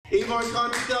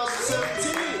AveonCon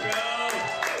 2017.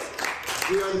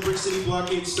 We are the Brick City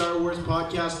Blockade Star Wars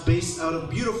podcast based out of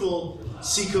beautiful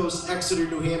Seacoast, Exeter,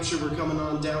 New Hampshire. We're coming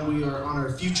on down. We are on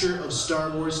our Future of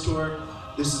Star Wars tour.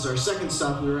 This is our second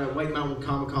stop. We were at White Mountain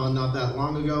Comic-Con not that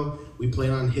long ago. We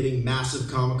plan on hitting massive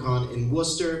Comic-Con in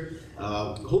Worcester.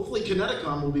 Hopefully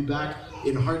Kineticon will be back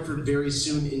in Hartford very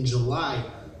soon in July.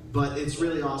 But it's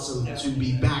really awesome to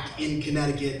be back in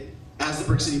Connecticut as the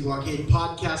Brick City Blockade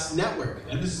Podcast Network.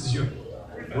 And this is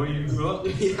where you grew up?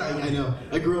 Yeah, I know.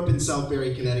 I grew up in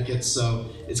Southbury, Connecticut, so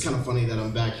it's kind of funny that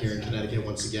I'm back here in Connecticut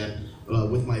once again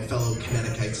with my fellow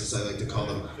Connecticutites, as I like to call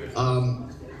them.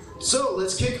 So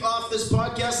let's kick off this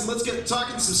podcast and let's get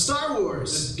talking some Star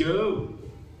Wars. Let's go.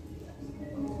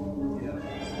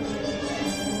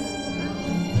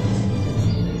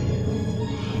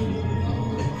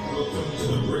 Welcome to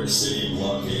the Brick City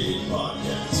Blockade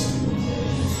Podcast.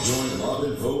 Join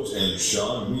Robin Vogt and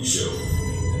Sean Michaud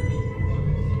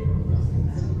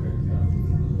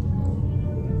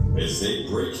as they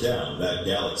break down that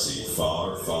galaxy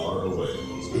far, far away.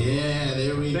 Yeah,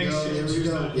 there we Thanks, go. James. There we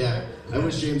go. Yeah, I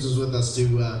wish James was with us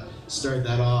to start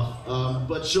that off.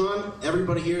 But Sean,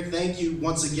 everybody here, thank you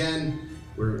once again.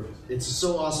 It's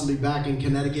so awesome to be back in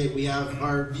Connecticut. We have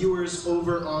our viewers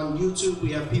over on YouTube.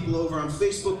 We have people over on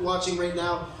Facebook watching right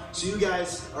now. So you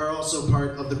guys are also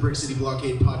part of the Brick City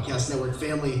Blockade Podcast Network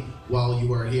family while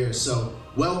you are here. So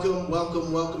welcome,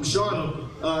 welcome, welcome. Sean,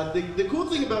 the cool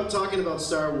thing about talking about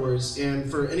Star Wars, and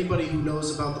for anybody who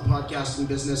knows about the podcasting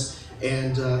business,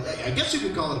 and I guess you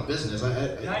could call it a business. Not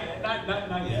yet.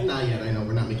 Not yet, I know,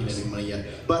 we're not making any money yet.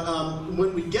 But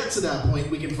when we get to that point,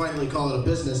 we can finally call it a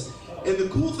business. And the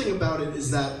cool thing about it is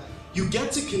that you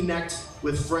get to connect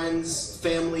with friends,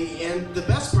 family, and the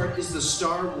best part is the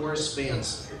Star Wars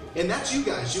fans. And that's you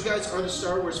guys. You guys are the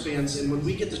Star Wars fans, and when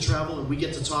we get to travel and we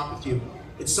get to talk with you,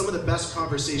 it's some of the best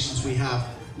conversations we have.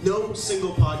 No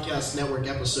single podcast network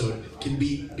episode can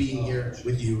beat being here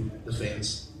with you, the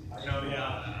fans.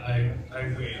 I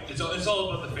agree. It's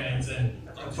all about the fans, and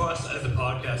for us as a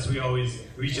podcast, we always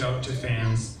reach out to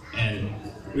fans, and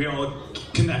we all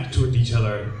connect with each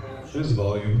other. There's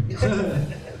volume.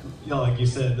 Like you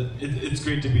said, it's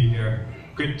great to be here.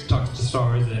 Great to talk to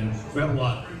Star Wars, and we have a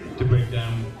lot to break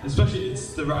down. Especially,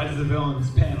 it's the Rise of the Villains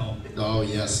panel. Oh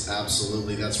yes,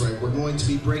 absolutely, that's right. We're going to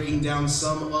be breaking down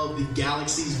some of the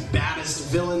galaxy's baddest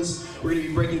villains. We're going to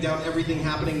be breaking down everything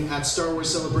happening at Star Wars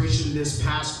Celebration this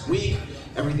past week,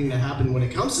 everything that happened when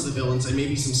it comes to the villains, and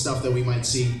maybe some stuff that we might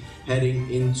see heading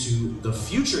into the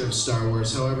future of Star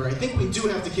Wars. However, I think we do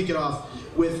have to kick it off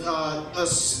with a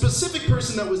specific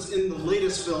person that was in the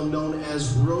latest film known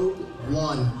as Rogue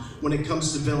One when it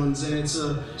comes to villains, and it's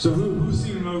a... So who's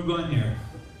seen Rogue One here?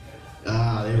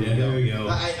 There we go. There we go.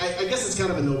 I guess it's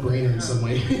kind of a no-brainer in some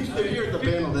way. If they're here at the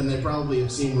panel, then they probably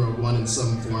have seen Rogue One in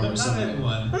some form or something.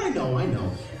 Not everyone. I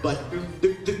know. But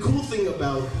the cool thing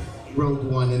about Rogue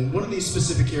One, and one of these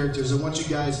specific characters, I want you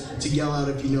guys to yell out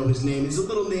if you know his name, is a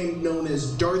little name known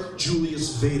as Darth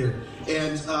Julius Vader.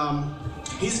 And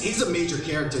he's a major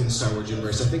character in the Star Wars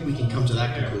universe. I think we can come to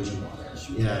that conclusion.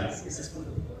 Yeah.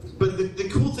 But the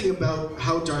cool thing about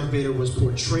how Darth Vader was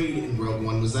portrayed in Rogue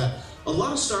One was that a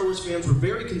lot of Star Wars fans were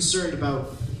very concerned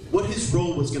about what his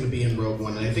role was going to be in Rogue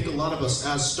One. And I think a lot of us,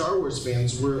 as Star Wars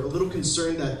fans, were a little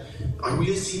concerned that, are we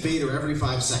going to see Vader every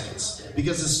 5 seconds?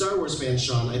 Because as Star Wars fans,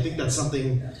 Sean, I think that's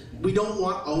something we don't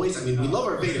want always. I mean, we love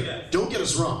our Vader. Don't get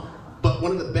us wrong. But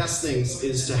one of the best things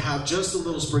is to have just a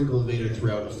little sprinkle of Vader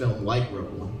throughout a film like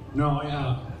Rogue One. No,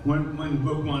 yeah. When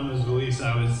Rogue One was released,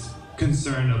 I was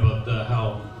concerned about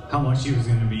how much he was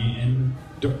going to be in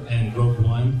Rogue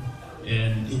One,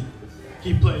 and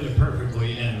he played it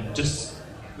perfectly in just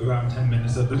around 10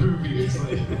 minutes of the movie.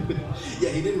 Yeah,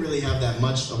 he didn't really have that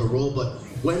much of a role, but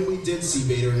when we did see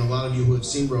Vader, and a lot of you who have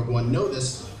seen Rogue One know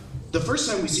this, the first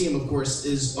time we see him, of course,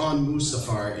 is on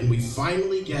Mustafar, and we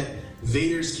finally get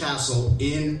Vader's castle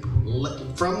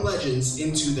from Legends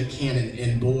into the canon,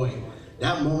 and boy,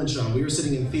 that moment, Sean, we were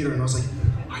sitting in the theater, and I was like,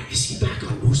 is he back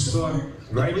on Mustafar?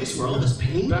 Right? The place where all this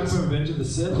pain Back is? from Revenge of the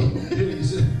Sith.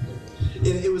 And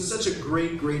it was such a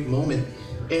great, great moment.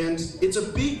 And it's a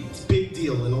big, big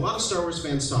deal. And a lot of Star Wars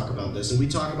fans talk about this. And we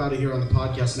talk about it here on the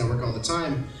podcast network all the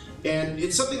time. And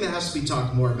it's something that has to be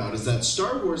talked more about, is that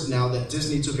Star Wars, now that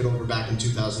Disney took it over back in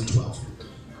 2012,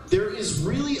 there is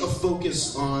really a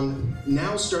focus on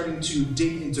now starting to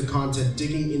dig into content,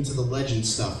 digging into the legend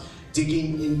stuff,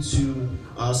 digging into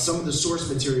some of the source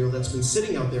material that's been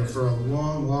sitting out there for a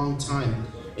long, long time.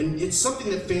 And it's something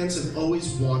that fans have always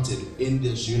wanted in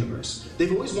this universe.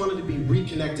 They've always wanted to be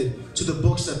reconnected to the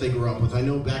books that they grew up with. I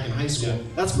know back in high school,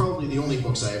 that's probably the only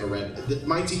books I ever read.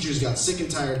 My teachers got sick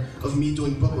and tired of me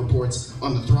doing book reports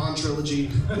on the Thrawn trilogy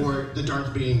or the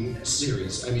Darth Bane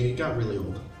series. I mean, it got really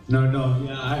old. No,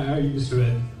 yeah, I used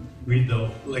to read the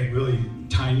like really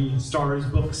tiny Star Wars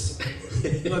books.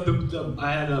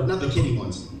 I had a... Not the kiddie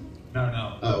ones.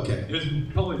 No. Oh, okay. It was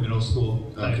probably middle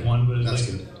school Okay. one, but it was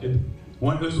That's like good.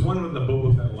 It was one with the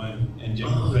Boba Fett one and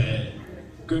Jango Fett.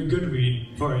 Good read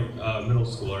for a middle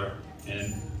schooler,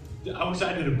 and I wish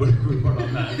I did a book report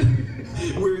on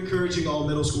that. We're encouraging all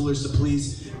middle schoolers to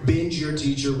please binge your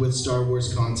teacher with Star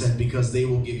Wars content because they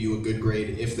will give you a good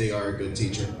grade if they are a good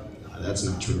teacher. That's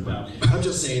not true, but I'm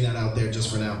just saying that out there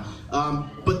just for now.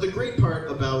 But the great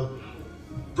part about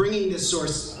bringing this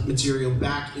source material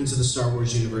back into the Star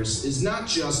Wars universe is not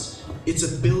just its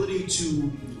ability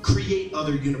to create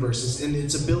other universes and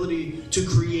its ability to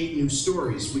create new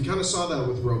stories. We kind of saw that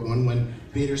with Rogue One when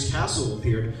Vader's castle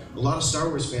appeared. A lot of Star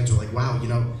Wars fans were like, wow,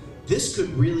 this could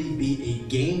really be a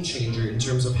game changer in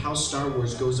terms of how Star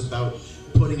Wars goes about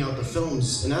putting out the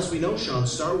films. And as we know, Sean,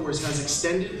 Star Wars has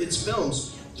extended its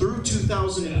films through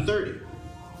 2030.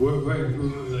 We're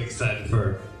really excited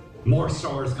for more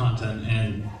Star Wars content,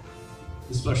 and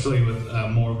especially with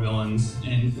more villains.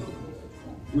 And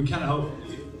we kind of hope.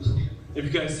 Have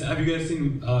you guys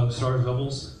seen Star Wars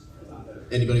Rebels?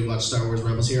 Anybody watch Star Wars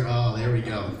Rebels here? Oh, there we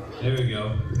go. There we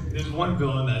go. There's one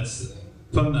villain that's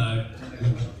from the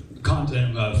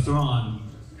content of Thrawn.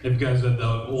 If you guys read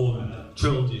the old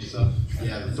trilogy stuff.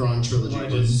 Yeah, the Thrawn trilogy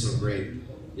was Legends. so great.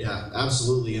 Yeah,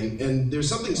 absolutely. And there's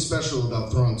something special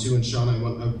about Thrawn too. And Sean, I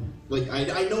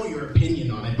know your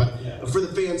opinion on it, but for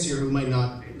the fans here who might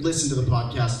not listen to the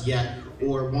podcast yet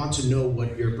or want to know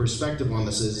what your perspective on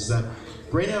this is that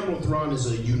Grand Admiral Thrawn is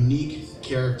a unique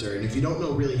character, and if you don't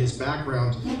know really his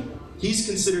background, he's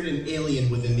considered an alien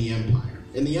within the Empire.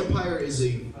 And the Empire is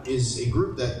a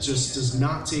group that just does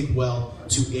not take well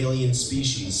to alien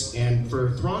species. And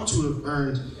for Thrawn to have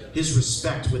earned his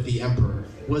respect with the Emperor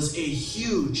was a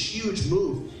huge, huge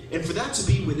move. And for that to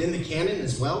be within the canon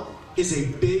as well is a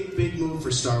big, big move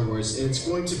for Star Wars. And it's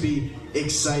going to be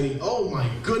exciting. Oh my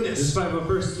goodness. The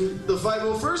 501st. The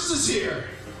 501st is here.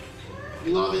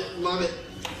 Love it, love it.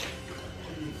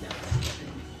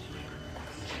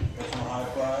 High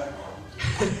five.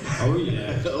 Oh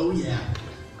yeah. Oh yeah.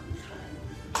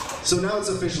 So now it's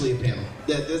officially a panel.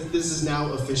 This is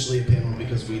now officially a panel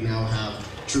because we now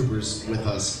have troopers with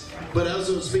us. But as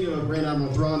I was speaking of Grand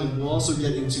Admiral Thrawn, and we'll also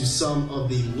get into some of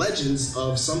the legends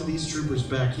of some of these troopers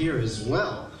back here as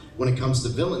well. When it comes to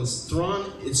villains,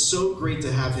 Thrawn, it's so great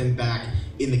to have him back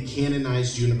in the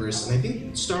canonized universe. And I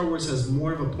think Star Wars has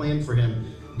more of a plan for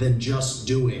him than just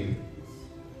doing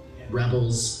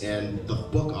Rebels and the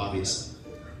book, obviously.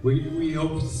 We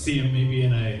hope to see him maybe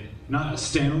in not a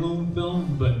standalone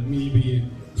film, but maybe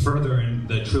further in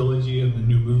the trilogy of the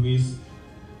new movies.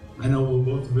 I know we're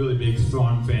both really big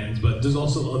Thrawn fans, but there's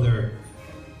also other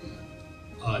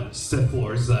Sith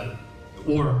Lords that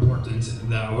were important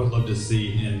that I would love to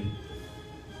see in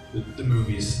the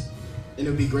movies. And it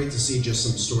would be great to see just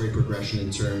some story progression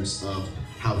in terms of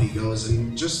how he goes.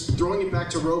 And just throwing it back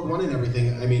to Rogue One and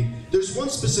everything, I mean, there's one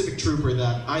specific trooper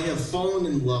that I have fallen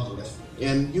in love with.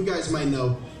 And you guys might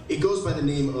know, it goes by the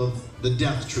name of the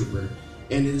Death Trooper.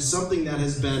 And it is something that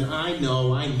has been, I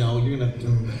know, you're gonna,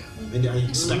 I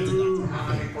expected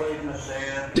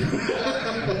that to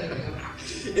happen.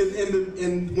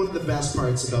 And one of the best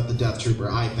parts about the Death Trooper,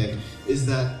 I think, is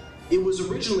that it was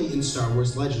originally in Star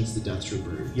Wars Legends, the Death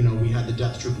Trooper. You know, we had the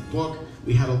Death Trooper book,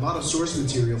 we had a lot of source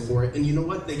material for it, and you know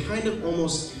what? They kind of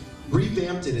almost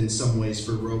revamped it in some ways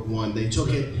for Rogue One. They took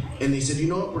it and they said, you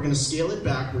know what? We're gonna scale it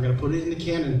back, we're gonna put it in the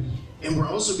canon, and we're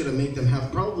also going to make them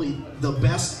have probably the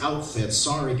best outfits.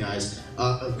 Sorry, guys.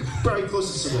 Probably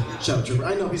closest to the Shadow Trooper.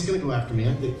 I know, he's going to go after me.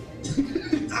 I think.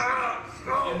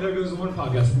 And there goes one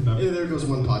podcast member. Yeah, there goes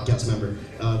one podcast member.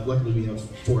 Luckily, we have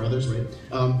 4 others, right?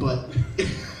 But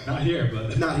Not here,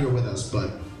 but... Not here with us,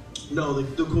 but... No,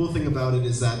 the cool thing about it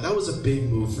is that was a big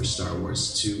move for Star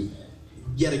Wars to,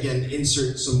 yet again,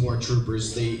 insert some more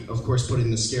troopers. They, of course, put in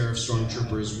the Scarif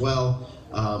Stormtrooper as well.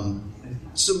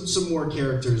 Some more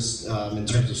characters in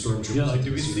terms of stormtroopers. Yeah, like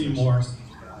do we see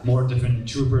more different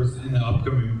troopers in the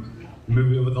upcoming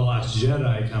movie with The Last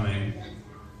Jedi coming?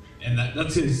 And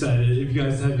that's excited. If you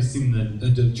guys haven't seen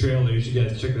the trailer, you should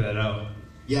guys check that out.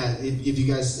 Yeah, if you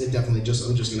guys definitely I'm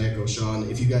just gonna echo Sean.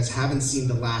 If you guys haven't seen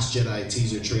the Last Jedi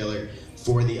teaser trailer,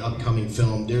 for the upcoming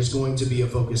film. There's going to be a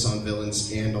focus on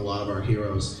villains and a lot of our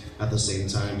heroes at the same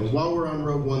time. But while we're on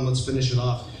Rogue One, let's finish it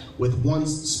off with one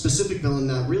specific villain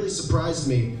that really surprised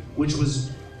me, which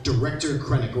was Director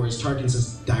Krennic, or as Tarkin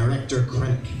says, Director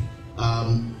Krennic.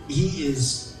 He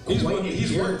is He's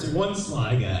character. one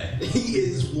sly guy. He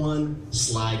is one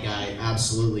sly guy,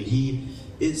 absolutely. He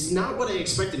is not what I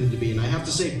expected him to be, and I have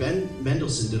to say, Ben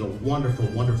Mendelsohn did a wonderful,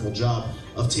 wonderful job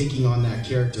of taking on that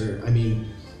character. I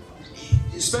mean,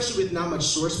 especially with not much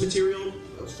source material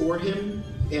for him,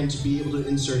 and to be able to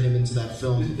insert him into that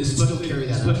film, and still carry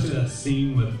that out. Especially that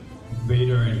scene with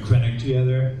Vader and Krennic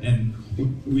together, and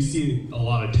we see a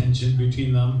lot of tension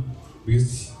between them,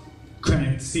 because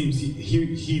Krennic seems,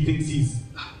 he thinks he's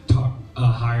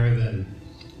higher than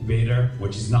Vader,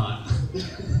 which he's not.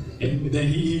 And then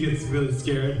he gets really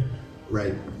scared.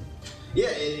 Right. Yeah,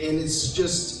 and it's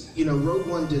just, Rogue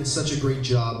One did such a great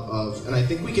job of, and I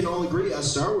think we can all agree as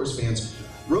Star Wars fans,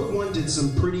 Rogue One did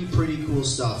some pretty cool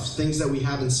stuff, things that we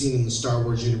haven't seen in the Star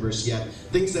Wars universe yet,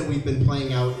 things that we've been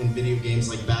playing out in video games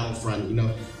like Battlefront,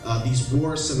 these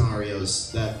war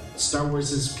scenarios that Star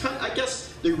Wars is kind of, I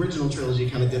guess the original trilogy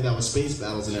kind of did that with space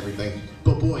battles and everything,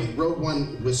 but boy, Rogue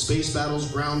One with space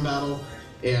battles, ground battle,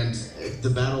 and the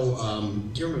battle, I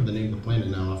can't remember the name of the planet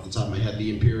now off the top of my head,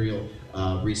 the Imperial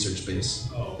research base.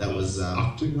 That was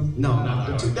Octu? No, not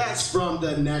Octu. That's from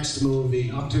the next movie.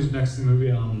 Octu's next movie.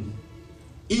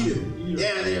 Edu.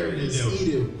 Yeah, there it is.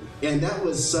 Edu. And that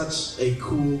was such a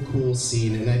cool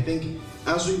scene. And I think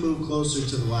as we move closer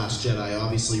to The Last Jedi,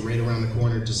 obviously right around the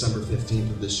corner, December 15th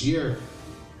of this year,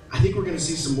 I think we're going to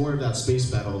see some more of that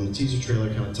space battle. And the teaser trailer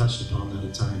kind of touched upon that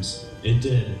at times. It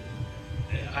did.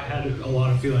 I had a lot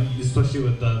of feeling, especially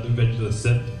with the Revenge of the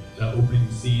Sith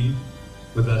opening scene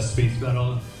with that space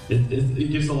battle. It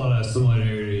gives a lot of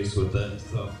similarities with it.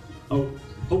 So, hope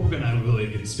we're going to have a really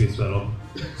good space battle.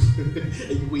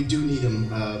 We do need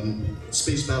them.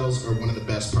 Space battles are one of the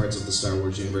best parts of the Star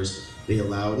Wars universe. They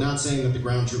allow, not saying that the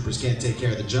ground troopers can't take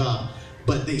care of the job,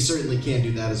 but they certainly can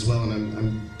do that as well,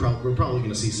 and we're probably going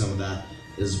to see some of that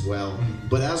as well.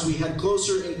 But as we head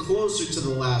closer and closer to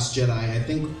The Last Jedi, I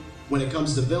think when it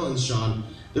comes to villains, Sean,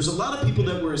 there's a lot of people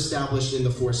that were established in The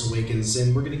Force Awakens,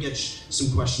 and we're going to get some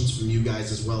questions from you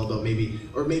guys as well about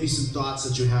maybe some thoughts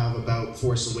that you have about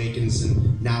Force Awakens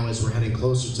and now as we're heading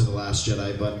closer to The Last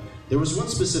Jedi. But there was one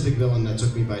specific villain that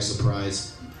took me by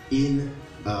surprise in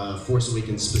Force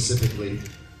Awakens specifically,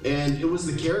 and it was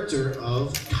the character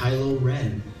of Kylo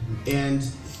Ren. And,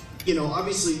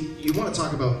 obviously, you want to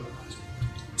talk about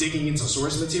digging into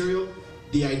source material,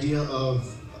 the idea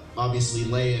of obviously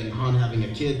Leia and Han having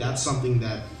a kid, that's something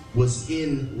that was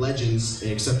in Legends,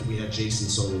 except we had Jason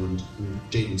Solo and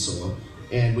Jaden Solo.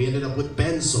 And we ended up with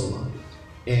Ben Solo.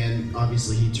 And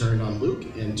obviously he turned on Luke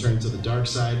and turned to the dark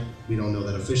side. We don't know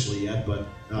that officially yet, but...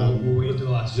 we'll wait till The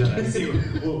Last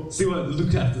Jedi. We'll see what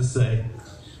Luke has to say.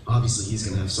 Obviously he's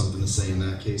going to have something to say in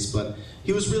that case, but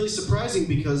he was really surprising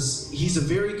because he's a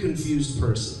very confused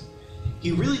person.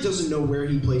 He really doesn't know where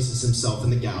he places himself in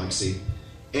the galaxy.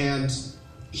 And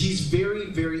he's very,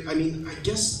 I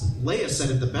guess Leia said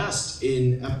it the best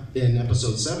in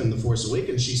Episode 7, The Force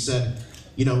Awakens. She said,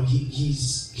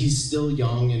 he's still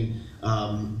young and,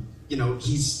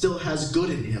 he still has good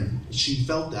in him. She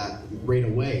felt that right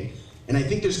away. And I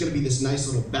think there's going to be this nice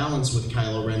little balance with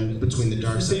Kylo Ren between the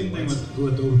dark side and light. Same thing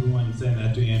with Obi-Wan saying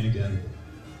that to Anakin.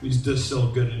 He's just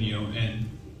still good in you. And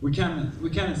we kind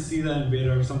of see that in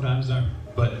Vader sometimes,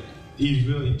 but he's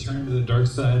really turned to the dark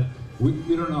side. We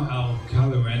don't know how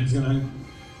Kylo Ren's gonna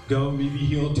go. Maybe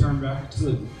he'll turn back to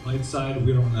the light side.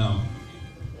 We don't know.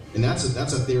 And that's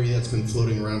a theory that's been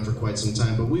floating around for quite some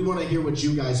time. But we want to hear what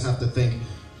you guys have to think.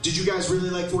 Did you guys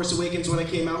really like Force Awakens when it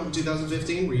came out in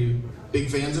 2015? Were you big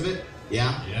fans of it?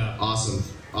 Yeah? Yeah.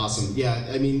 Awesome. Yeah,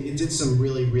 I mean, it did some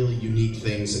really unique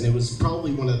things, and it was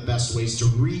probably one of the best ways to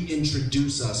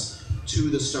reintroduce us to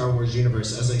the Star Wars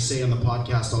universe. As I say on the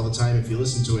podcast all the time, if you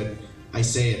listen to it, I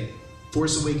say it.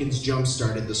 Force Awakens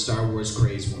jump-started the Star Wars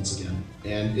craze once again.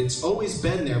 And it's always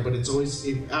been there, but it's always,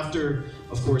 after,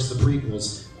 of course, the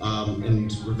prequels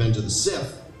and Revenge of the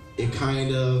Sith, it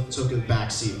kind of took a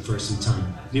backseat for some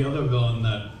time. The other villain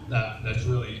that's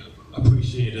really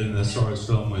appreciated in the Star Wars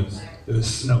film was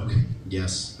Snoke.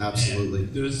 Yes, absolutely.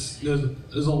 And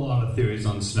there's a lot of theories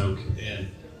on Snoke, and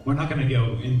we're not going to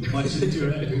go much into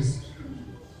it because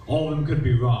all of them could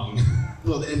be wrong.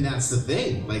 Well, and that's the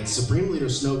thing. Like, Supreme Leader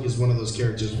Snoke is one of those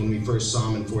characters when we first saw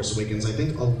him in Force Awakens. I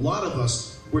think a lot of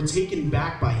us were taken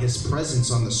back by his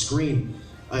presence on the screen.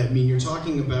 I mean, you're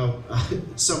talking about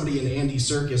somebody in Andy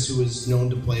Serkis who is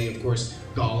known to play, of course,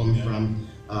 Gollum from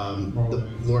the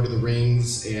Lord of the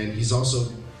Rings, and he's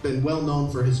also been well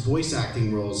known for his voice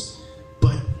acting roles,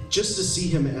 but just to see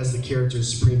him as the character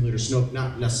Supreme Leader Snoke,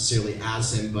 not necessarily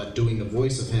as him, but doing the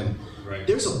voice of him, Right.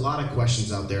 there's a lot of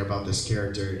questions out there about this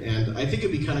character, and I think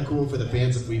it'd be kind of cool for the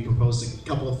fans if we proposed a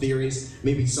couple of theories,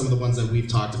 maybe some of the ones that we've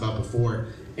talked about before,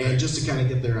 and just to kind of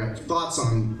get their thoughts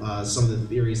on some of the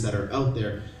theories that are out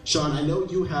there. Sean, I know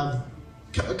you have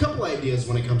a couple ideas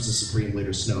when it comes to Supreme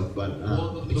Leader Snoke, but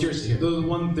I'm curious to hear. The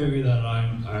one theory that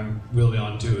I'm really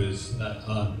onto is that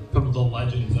from the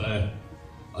legends,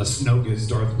 Snoke is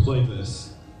Darth Plagueis,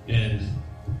 and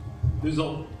there's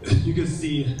you can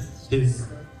see his.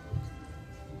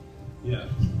 Yeah.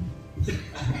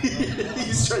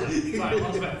 He's trying. Sorry, I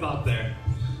lost my thought there.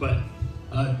 But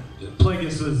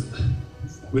Plagueis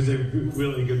was a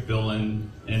really good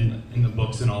villain in the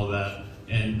books and all that,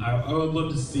 and I would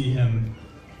love to see him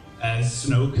as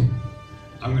Snoke.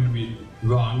 I'm going to be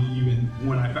wrong even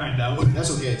when I find out.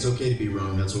 That's okay. It's okay to be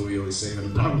wrong. That's what we always say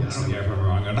in the I don't podcast. care if I'm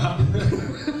wrong or not.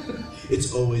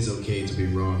 It's always okay to be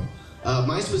wrong.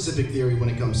 My specific theory when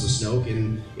it comes to Snoke,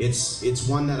 and it's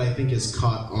one that I think is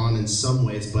caught on in some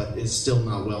ways, but it's still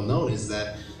not well known, is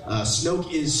that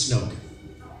Snoke is Snoke.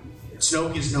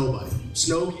 Snoke is nobody.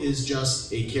 Snoke is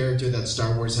just a character that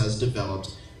Star Wars has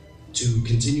developed to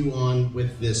continue on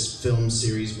with this film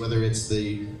series, whether it's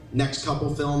the next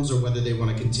couple films or whether they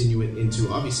want to continue it into,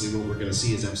 obviously what we're going to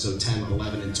see is episode 10,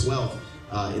 11, and 12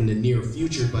 in the near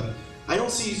future, but I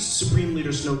don't see Supreme Leader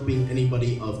Snoke being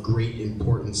anybody of great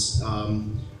importance.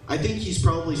 I think he's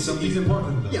probably something... He's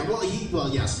important, though. Yeah, well,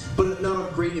 yes, but not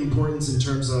of great importance in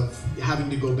terms of having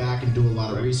to go back and do a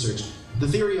lot of research. The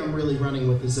theory I'm really running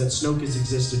with is that Snoke has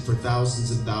existed for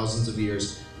thousands and thousands of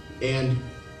years, and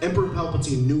Emperor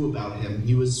Palpatine knew about him.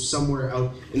 He was somewhere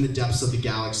out in the depths of the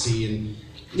galaxy, and,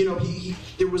 you know,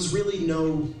 there was really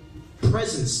no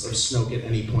presence of Snoke at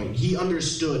any point. He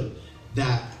understood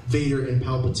that Vader and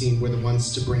Palpatine were the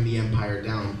ones to bring the Empire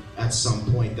down at some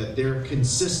point, that their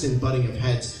consistent butting of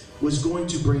heads was going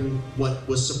to bring what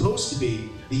was supposed to be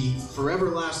the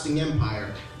forever-lasting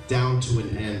Empire down to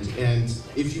an end. And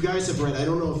if you guys have read, I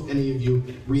don't know if any of you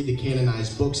read the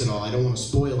canonized books at all, I don't want to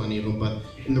spoil any of them, but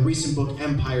in the recent book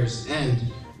Empire's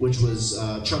End, which was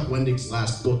Chuck Wendig's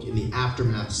last book in the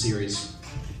Aftermath series,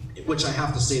 which I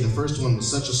have to say, the first one was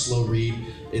such a slow read.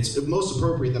 It's most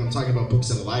appropriate that I'm talking about books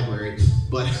at a library,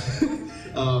 but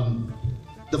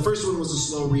the first one was a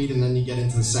slow read, and then you get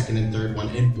into the second and third one,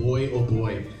 and boy, oh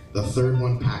boy, the third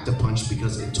one packed a punch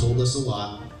because it told us a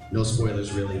lot, no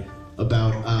spoilers really,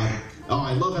 about,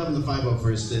 I love having the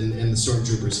 501st and the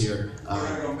Stormtroopers here.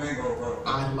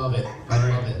 I love it,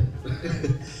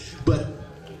 But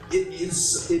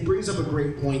it brings up a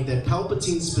great point that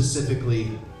Palpatine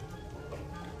specifically,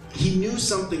 he knew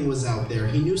something was out there.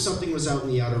 He knew something was out in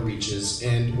the outer reaches,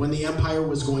 and when the Empire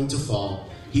was going to fall,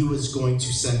 he was going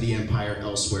to send the Empire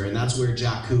elsewhere, and that's where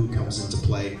Jakku comes into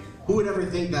play. Who would ever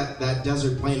think that that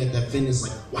desert planet that Finn is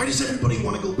like, why does everybody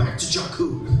want to go back to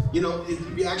Jakku? You know,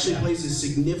 it actually plays a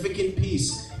significant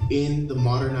piece in the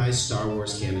modernized Star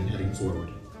Wars canon heading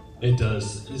forward. It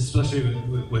does, especially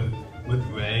with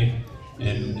Rey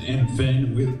and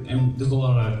Finn, and there's a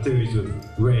lot of theories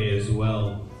with Rey as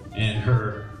well, and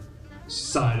her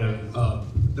side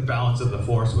of the balance of the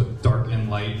Force with dark and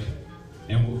light,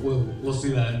 and we'll see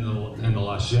that in the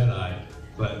Last Jedi.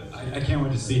 But I can't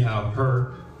wait to see how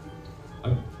her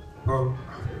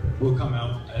will come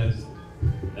out as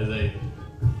a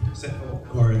Sith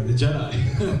or the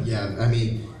Jedi. Yeah, I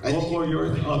mean, or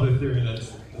your other theory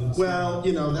that's well,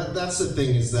 you know, that's the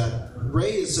thing, is that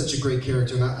Rey is such a great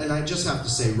character, and I just have to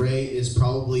say, Rey is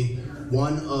probably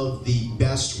one of the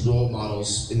best role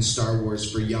models in Star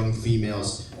Wars for young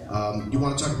females. You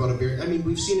want to talk about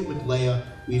we've seen it with Leia,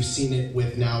 we've seen it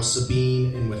with now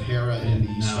Sabine and with Hera in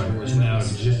the Star Wars. And now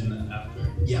Jyn after.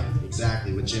 Yeah,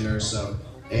 exactly, with Jyn Erso.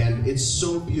 And it's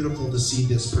so beautiful to see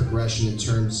this progression in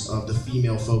terms of the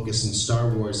female focus in Star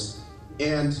Wars.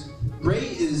 And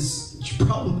Rey is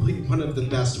probably one of the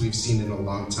best we've seen in a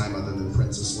long time, other than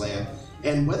Princess Leia.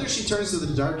 And whether she turns to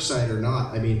the dark side or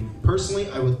not, I mean, personally,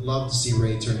 I would love to see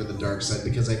Rey turn to the dark side,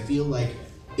 because I feel like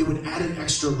it would add an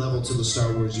extra level to the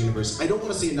Star Wars universe. I don't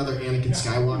want to see another Anakin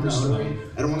Skywalker story.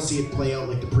 I don't want to see it play out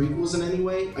like the prequels in any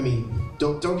way. I mean,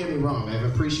 don't get me wrong, I've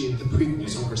appreciated the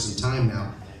prequels over some time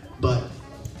now, but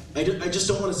I just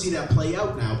don't want to see that play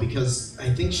out now, because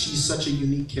I think she's such a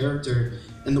unique character,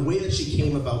 and the way that she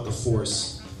came about the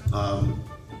Force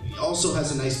also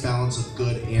has a nice balance of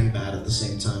good and bad at the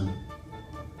same time.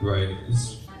 Right,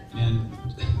 and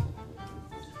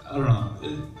I don't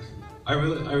know. I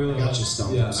really got you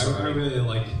stumped. Yeah, I really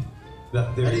like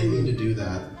that theory. I didn't mean to do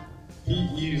that. He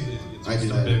usually gets I do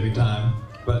stumped that every time,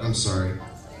 but I'm sorry.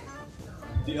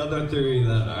 The other theory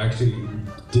that I actually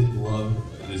did love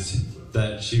is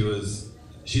that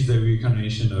she's a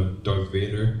reincarnation of Darth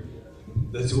Vader.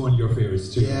 That's one of your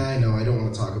favorites too. Yeah, I know. I don't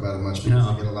want to talk about it much because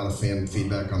No. I get a lot of fan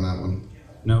feedback on that one.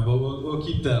 No, but we'll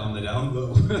keep that on the down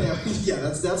low. Yeah,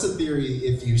 that's a theory.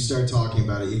 If you start talking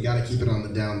about it, you got to keep it on the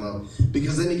down low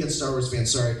because then you get Star Wars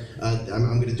fans. Sorry,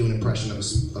 I'm going to do an impression of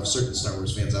certain Star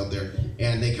Wars fans out there,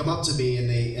 and they come up to me and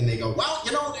they go, "Well,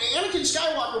 Anakin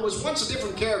Skywalker was once a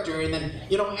different character, and then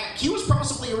he was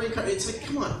possibly a reincarnation." It's like,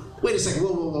 come on, wait a second,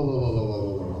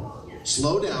 whoa.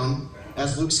 Slow down,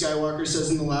 as Luke Skywalker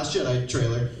says in the Last Jedi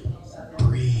trailer.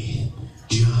 Breathe,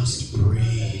 just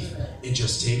breathe, and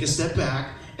just take a step back.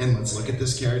 And let's look at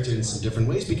this character in some different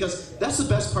ways, because that's the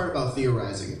best part about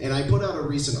theorizing. And I put out a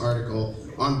recent article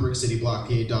on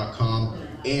BrickCityBlockade.com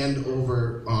and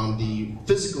over on the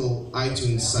physical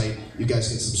iTunes site. You guys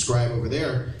can subscribe over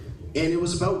there. And it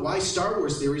was about why Star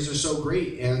Wars theories are so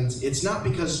great. And it's not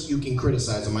because you can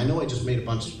criticize them. I know I just made a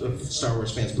bunch of Star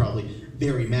Wars fans probably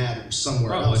very mad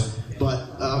somewhere else.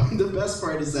 But the best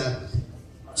part is that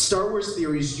Star Wars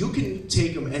theories, you can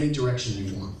take them any direction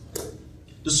you want.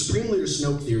 The Supreme Leader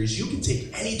Snoke theories, you can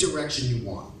take any direction you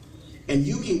want. And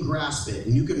you can grasp it,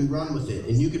 and you can run with it,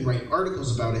 and you can write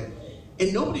articles about it,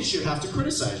 and nobody should have to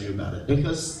criticize you about it,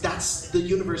 because that's the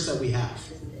universe that we have.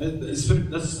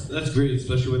 That's great,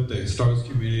 especially with the Star Wars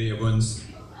community. Everyone's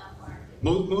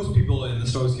most people in the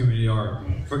Star Wars community are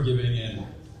forgiving, and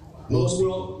most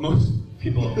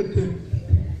people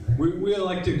we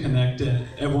like to connect, and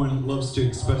everyone loves to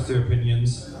express their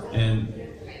opinions, and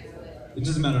it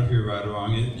doesn't matter if you're right or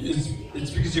wrong.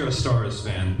 It's because you're a Star Wars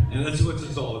fan, and that's what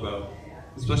it's all about.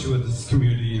 Especially with this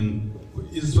community, and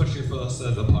especially for us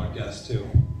as a podcast too.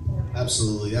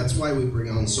 Absolutely, that's why we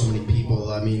bring on so many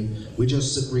people. I mean, we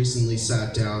just recently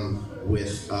sat down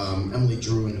with Emily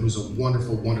Druin, who's a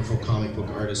wonderful, wonderful comic book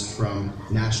artist from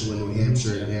Nashua, New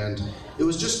Hampshire, and it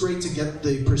was just great to get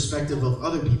the perspective of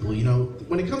other people.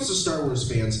 When it comes to Star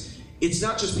Wars fans, it's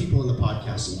not just people in the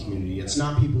podcasting community. It's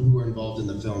not people who are involved in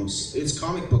the films. It's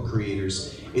comic book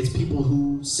creators. It's people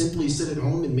who simply sit at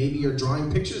home and maybe are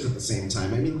drawing pictures at the same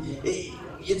time. I mean,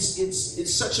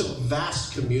 it's such a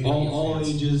vast community. All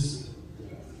ages.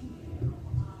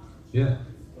 Yeah.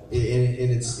 And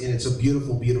it's a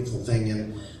beautiful, beautiful thing.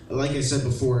 And like I said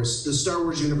before, the Star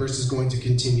Wars universe is going to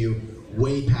continue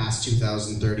way past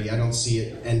 2030. I don't see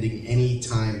it ending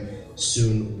anytime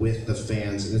soon with the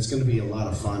fans, and it's going to be a lot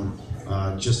of fun.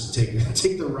 Just to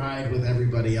take the ride with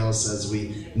everybody else as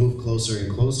we move closer and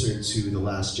closer to The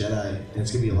Last Jedi. And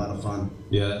it's going to be a lot of fun.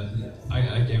 Yeah,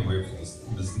 I can't wait for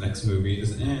this next movie.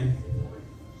 And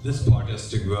this podcast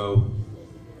to grow.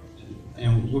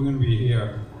 And we're going to be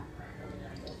here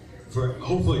for,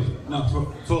 hopefully, not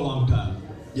for a long time.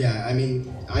 Yeah, I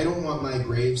mean, I don't want my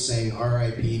grave saying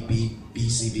R.I.P.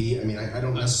 BCB. I mean, I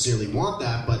don't necessarily want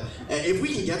that, but if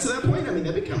we can get to that point, I mean,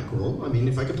 that'd be kind of cool. I mean,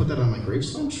 if I could put that on my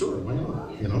gravestone, sure, why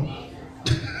not?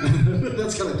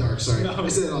 That's kind of dark, sorry. I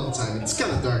say that all the time. It's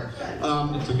kind of dark.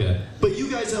 It's okay. But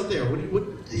you guys out there,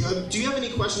 do you have any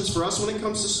questions for us when it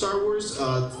comes to Star Wars?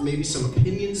 Maybe some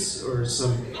opinions or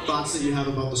some thoughts that you have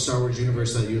about the Star Wars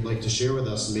universe that you'd like to share with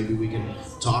us, and maybe we can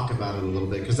talk about it a little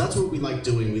bit, because that's what we like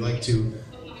doing. We like to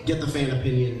get the fan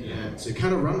opinion and to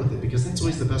kind of run with it, because that's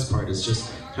always the best part, is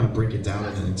just kind of break it down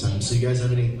at any time. So you guys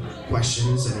have any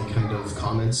questions, any kind of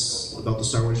comments about the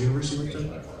Star Wars universe you'd like to?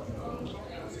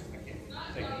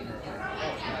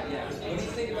 What do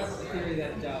you think about the theory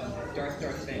that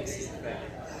Darth Banks is fake?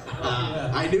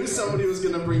 I knew somebody was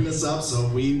going to bring this up, so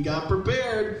we got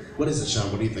prepared. What is it, Sean?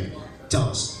 What do you think? Tell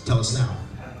us now.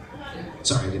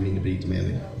 Sorry, I didn't mean to be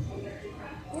demanding.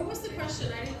 What was the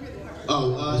question? I didn't hear the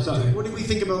question. What do we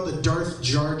think about the Darth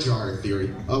Jar Jar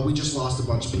theory? We just lost a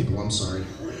bunch of people. I'm sorry.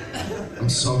 I'm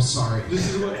so sorry.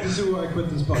 This is why I quit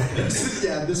this podcast.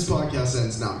 Yeah, this podcast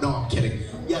ends now. No, I'm kidding.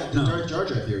 Yeah, the Darth Jar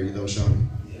Jar theory, though, Sean.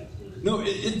 No,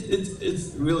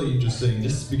 it's really interesting,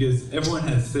 just because everyone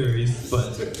has theories,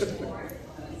 but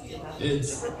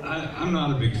I'm not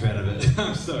a big fan of it.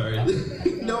 I'm sorry.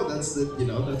 No, that's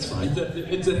fine.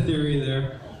 It's a theory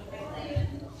there.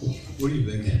 What do you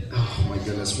think? Oh my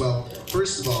goodness. Well,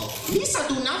 first of all, Misa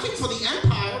do nothing for the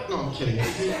Empire. No, I'm kidding.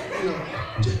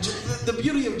 The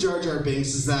beauty of Jar Jar Binks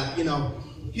is that,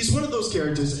 he's one of those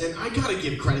characters, and I gotta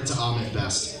give credit to Ahmed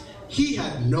Best. He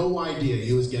had no idea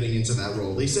he was getting into that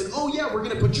role. They said, oh yeah, we're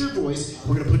gonna put your voice,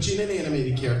 we're gonna put you in an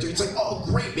animated character. It's like, oh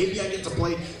great, maybe I get to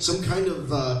play some kind of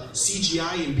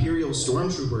CGI Imperial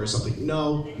Stormtrooper or something.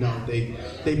 No, they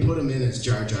put him in as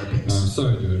Jar Jar Binks. I'm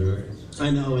sorry, Jar Jar. I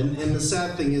know, and the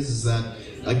sad thing is that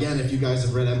again, if you guys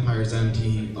have read Empire's End,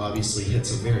 he obviously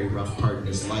hits a very rough part in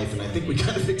his life, and I think we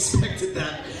kind of expected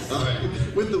that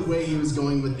with the way he was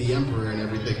going with the Emperor and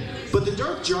everything. But the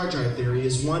Darth Jar Jar theory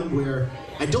is one where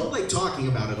I don't like talking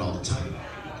about it all the time,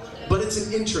 but it's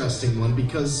an interesting one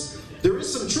because there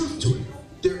is some truth to it.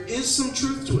 There is some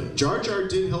truth to it. Jar Jar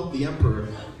did help the Emperor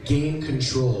gain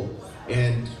control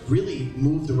and really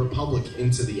move the Republic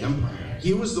into the Empire.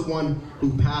 He was the one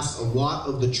who passed a lot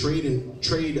of the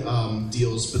trade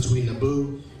deals between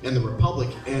Naboo and the Republic,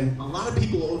 and a lot of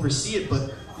people oversee it,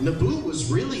 but Naboo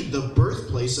was really the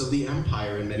birthplace of the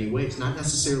Empire in many ways, not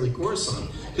necessarily Coruscant,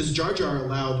 because Jar Jar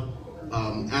allowed,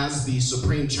 as the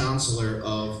Supreme Chancellor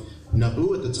of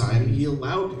Naboo at the time, he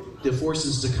allowed the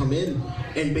forces to come in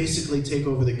and basically take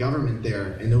over the government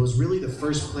there, and it was really the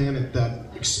first planet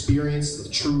that experienced the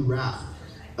true wrath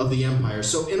of the Empire.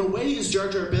 So in a way, is Jar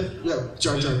Jar Binks?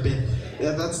 Jar Jar Binks.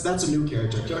 Yeah, that's a new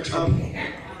character.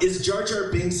 Is Jar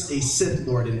Jar Binks a Sith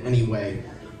Lord in any way?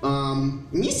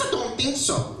 Misa don't think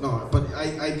so. No, but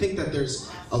I think that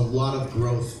there's a lot of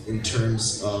growth in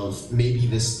terms of maybe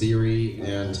this theory,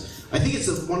 and I think it's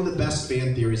one of the best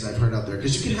fan theories I've heard out there,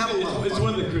 because you can have a lot of fun. It's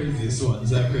one of the craziest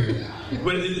ones I've heard.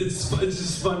 But it's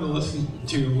just fun to listen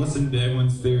to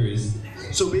everyone's theories.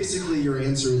 So basically your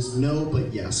answer is no,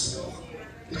 but yes.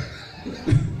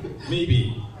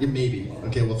 Maybe. Yeah, maybe.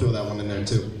 Okay, we'll throw that one in there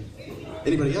too.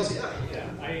 Anybody else? Yeah.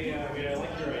 I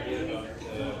like your idea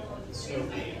about Snoke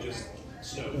being just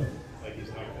Snoke. Like he's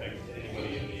not connected to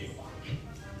anybody in the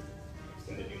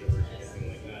extended universe or anything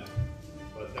like that.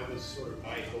 But that was sort of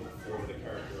my hope for the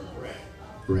character of Rey.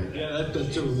 Right. Yeah,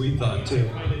 that's what we thought too.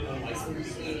 I find it unlikely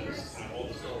because all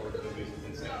the Star Wars movies have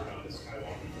been centered around the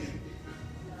Skywalker thing.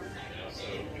 So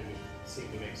it would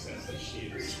seem to make sense that she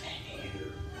is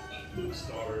either Luke's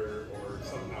daughter or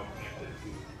somehow connected to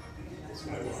the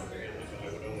Skywalker family, but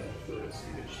I would only prefer to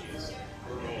see that she is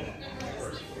her own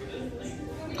person.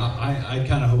 I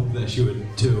kind of hope that she would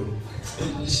too,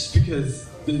 just because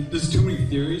there's too many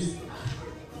theories.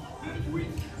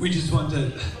 We just want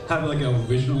to have like an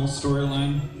original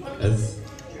storyline as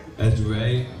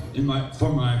Rey, for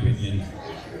my opinion.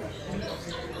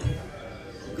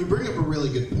 You bring up a really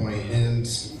good point, and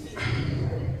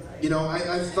you know,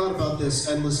 I've thought about this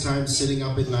endless times sitting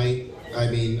up at night. I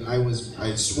mean,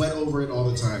 I sweat over it all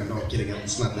the time. No, I'm kidding,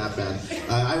 it's not that bad.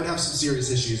 I would have some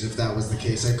serious issues if that was the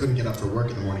case. I couldn't get up for work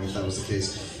in the morning if that was the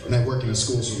case. And I work in a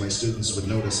school so my students would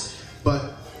notice.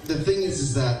 But the thing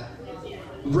is that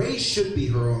Rey should be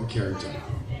her own character.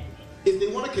 If they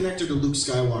want to connect her to Luke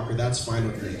Skywalker, that's fine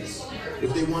with me.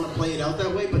 If they want to play it out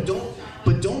that way, but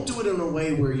don't do it in a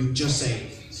way where you just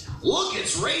say, "Look,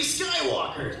 it's Rey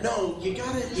Skywalker." No, you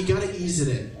gotta ease it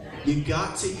in. You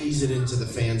got to ease it into the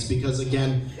fans, because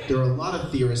again, there are a lot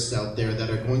of theorists out there that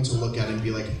are going to look at it and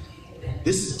be like,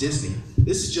 "This is Disney.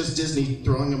 This is just Disney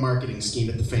throwing a marketing scheme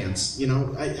at the fans." You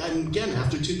know, and again,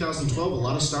 after 2012, a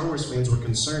lot of Star Wars fans were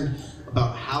concerned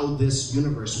about how this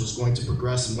universe was going to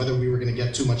progress and whether we were going to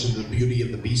get too much into the Beauty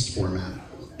and the Beast format.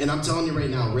 And I'm telling you right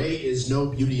now, Rey is no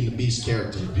Beauty and the Beast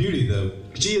character. Beauty, though.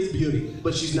 She is Beauty,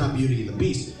 but she's not Beauty and the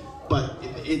Beast. But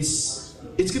it's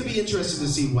going to be interesting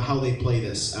to see how they play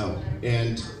this out.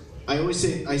 And I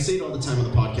say it all the time on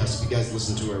the podcast, if you guys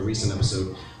listen to our recent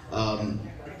episode,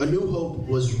 A New Hope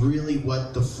was really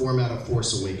what the format of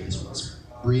Force Awakens was.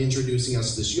 Reintroducing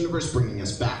us to this universe, bringing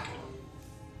us back.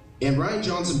 And Rian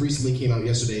Johnson recently came out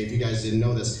yesterday, if you guys didn't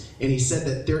know this, and he said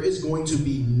that there is going to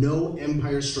be no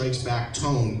Empire Strikes Back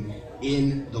tone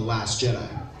in The Last Jedi.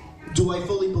 Do I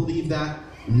fully believe that?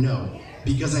 No.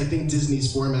 Because I think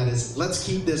Disney's format is, let's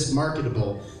keep this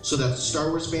marketable so that Star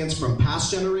Wars fans from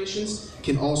past generations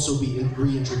can also be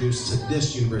reintroduced to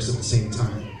this universe at the same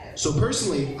time. So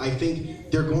personally, I think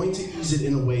they're going to ease it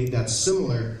in a way that's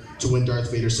similar to when Darth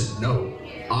Vader said, "No,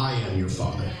 I am your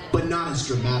father," but not as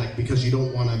dramatic, because you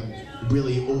don't want to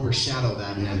really overshadow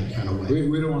that in any kind of way.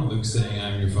 We don't want Luke saying,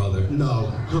 "I'm your father."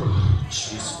 No.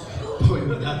 Jeez. Boy,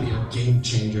 would that be a game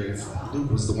changer if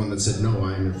Luke was the one that said, "No,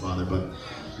 I am your father." But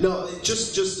no,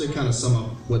 just to kind of sum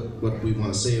up what we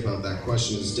want to say about that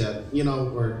question is that, you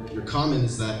know, or your comment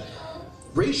is that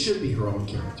Rey should be her own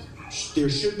character. There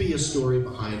should be a story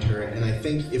behind her, and I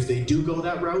think if they do go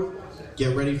that route,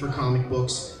 get ready for comic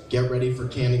books, get ready for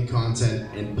canon content,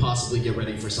 and possibly get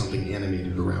ready for something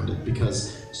animated around it,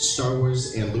 because Star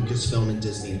Wars and Lucasfilm and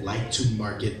Disney like to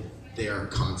market their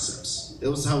concepts. It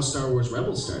was how Star Wars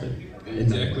Rebels started.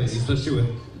 Exactly, especially with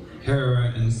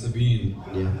Hera and Sabine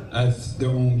as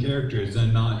their own characters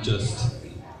and not just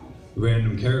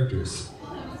random characters.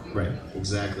 Right,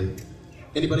 exactly.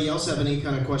 Anybody else have any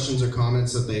kind of questions or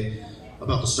comments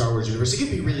about the Star Wars universe? It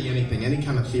could be really anything, any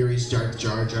kind of theories, Darth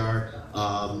Jar Jar.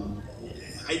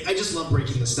 I just love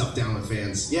breaking this stuff down with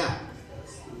fans. Yeah.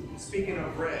 Speaking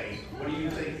of Rey, what do you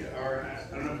think, or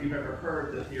I don't know if you've ever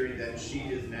heard the theory that she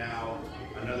is now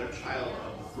another child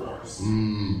of the Force.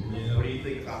 What do you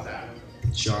think about that?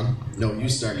 Sean? No, you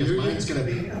start, because mine's going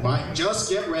to be mine. Just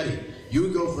get ready.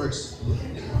 You go first.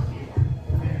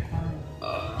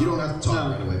 You don't have to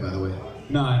talk right away, by the way.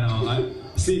 No, I know.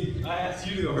 I asked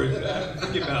you to go first.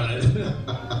 Think about it.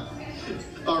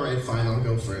 All right, fine. I'll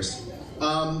go first.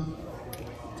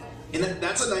 And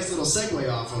that's a nice little segue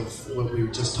off of what we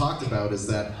just talked about. Is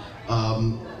that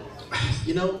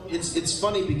it's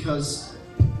funny because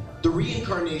the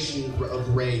reincarnation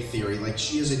of Rey theory, like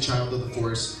she is a child of the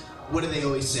Force. What do they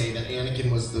always say? That Anakin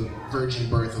was the virgin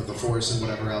birth of the Force and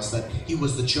whatever else. That he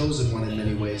was the chosen one in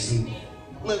many ways. And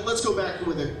let's go back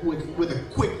with a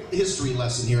quick history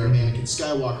lesson here of Anakin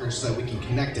Skywalker so that we can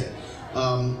connect it.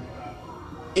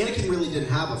 Anakin really didn't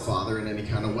have a father in any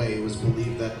kind of way. It was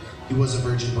believed that he was a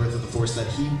virgin birth of the Force, that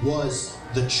he was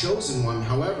the chosen one.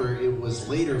 However, it was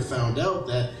later found out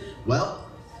that, well,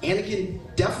 Anakin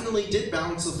definitely did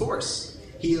balance the Force.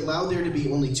 He allowed there to be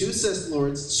only two Sith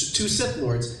Lords,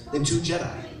 and 2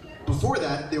 Jedi. Before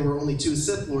that, there were only 2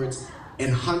 Sith Lords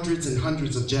and hundreds of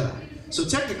Jedi. So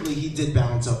technically, he did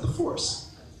balance out the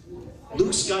Force.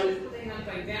 Luke Skywalker...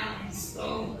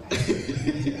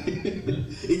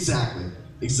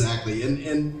 Exactly.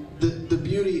 And the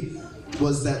beauty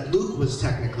was that Luke was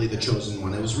technically the chosen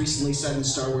one. It was recently said in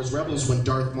Star Wars Rebels when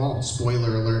Darth Maul,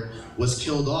 spoiler alert, was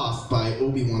killed off by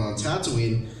Obi-Wan on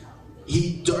Tatooine.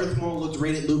 Darth Maul looked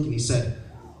right at Luke and he said,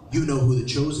 "You know who the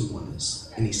chosen one is."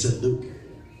 And he said Luke.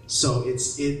 So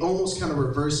it almost kind of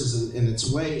reverses in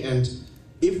its way. And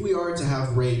if we are to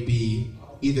have Rey be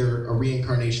either a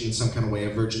reincarnation in some kind of way,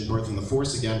 a virgin birth in the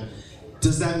Force again,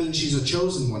 does that mean she's a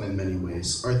chosen one in many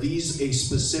ways? Are these a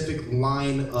specific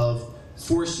line of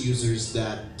Force users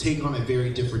that take on a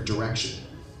very different direction?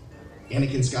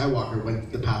 Anakin Skywalker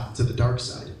went the path to the dark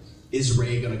side. Is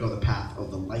Rey going to go the path of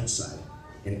the light side?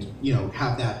 And,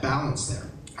 have that balance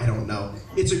there? I don't know.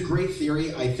 It's a great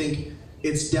theory. I think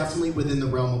it's definitely within the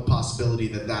realm of possibility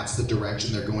that that's the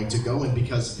direction they're going to go in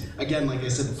because, again, like I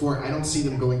said before, I don't see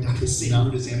them going down the same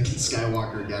route as Anakin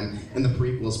Skywalker again in the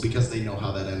prequels because they know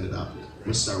how that ended up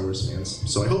with Star Wars fans.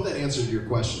 So I hope that answered your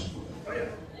question. Oh, yeah.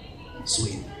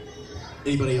 Sweet.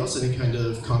 Anybody else? Any kind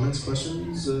of comments,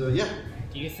 questions? Yeah.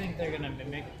 Do you think they're gonna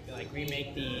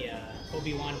remake the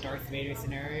Obi-Wan Darth Vader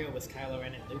scenario with Kylo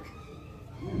Ren and Luke?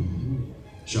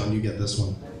 Sean, you get this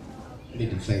one. I need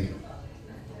to think.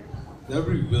 That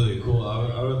would be really cool.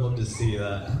 I would love to see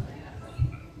that.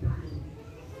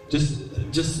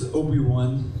 Just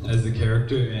Obi-Wan as the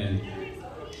character and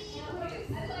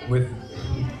with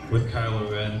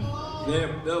Kylo Ren. They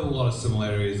have a lot of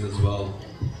similarities as well.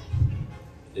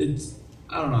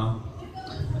 I don't know.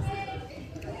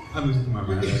 I'm losing my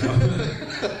mind right now.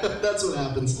 That's what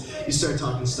happens. You start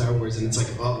talking Star Wars and it's like,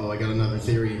 I got another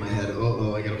theory in my head.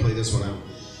 I gotta play this one out.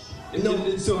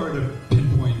 It's so hard to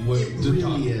pinpoint what it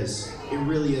really is. It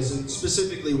really is, and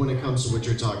specifically when it comes to what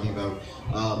you're talking about.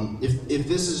 If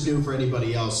this is new for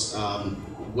anybody else,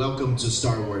 welcome to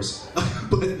Star Wars.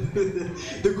 But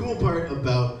the cool part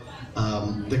about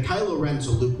the Kylo Ren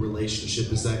to Luke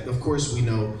relationship is that, of course, we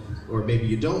know, or maybe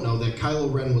you don't know, that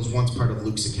Kylo Ren was once part of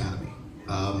Luke's academy.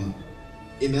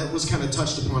 And that was kind of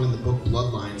touched upon in the book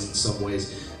Bloodlines in some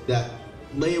ways, that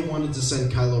Leia wanted to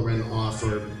send Kylo Ren off,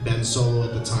 or Ben Solo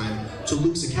at the time, to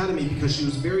Luke's academy because she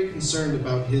was very concerned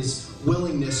about his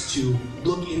willingness to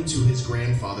look into his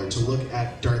grandfather, to look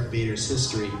at Darth Vader's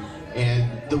history,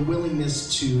 and the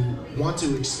willingness to want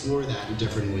to explore that in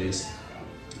different ways.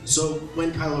 So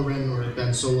when Kylo Ren or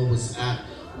Ben Solo was at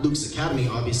Luke's academy,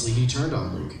 obviously he turned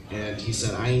on Luke, and he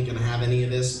said, "I ain't gonna have any of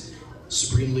this.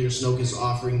 Supreme Leader Snoke is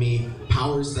offering me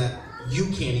powers that you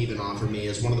can't even offer me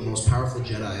as one of the most powerful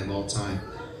Jedi of all time."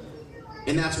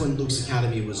 And that's when Luke's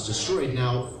academy was destroyed.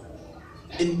 Now,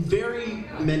 in very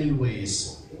many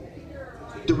ways,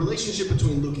 the relationship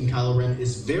between Luke and Kylo Ren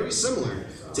is very similar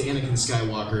to Anakin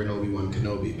Skywalker and Obi-Wan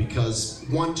Kenobi, because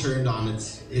one turned on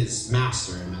his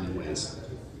master in many ways.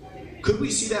 Could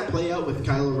we see that play out with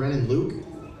Kylo Ren and Luke?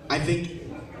 I think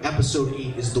Episode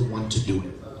 8 is the one to do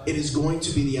it. It is going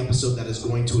to be the episode that is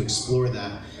going to explore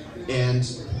that. And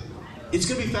it's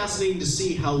going to be fascinating to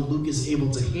see how Luke is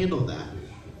able to handle that.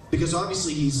 Because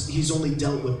obviously he's only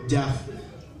dealt with death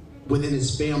within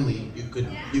his family,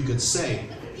 you could say.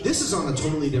 This is on a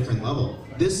totally different level.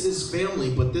 This is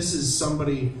family, but this is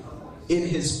somebody in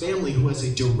his family who has a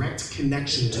direct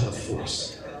connection to the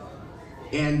Force.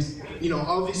 And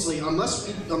obviously, unless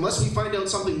we find out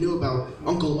something new about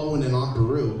Uncle Owen and Aunt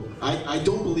Beru, I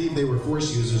don't believe they were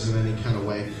Force users in any kind of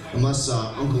way, unless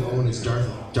Uncle Owen is Darth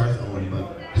Owen.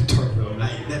 But Darth Owen.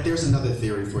 There's another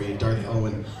theory for you: Darth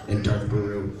Owen and Darth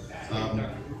Beru.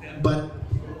 But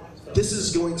this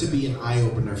is going to be an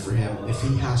eye-opener for him if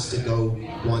he has to go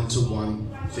one-to-one,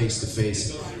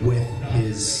 face-to-face with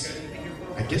his,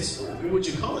 I guess, what would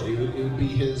you call it? It would be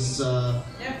his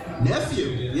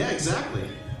nephew. Yeah, exactly.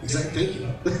 Thank you.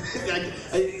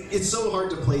 It's so hard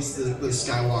to place the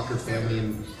Skywalker family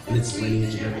and its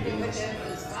lineage and everything else.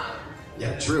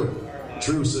 Yeah, true.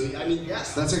 So, I mean,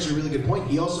 yes, that's actually a really good point.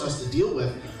 He also has to deal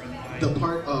with the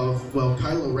part of, well,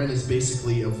 Kylo Ren is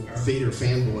basically a Vader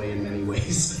fanboy in many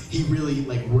ways. He really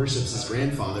worships his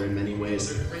grandfather in many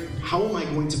ways. How am I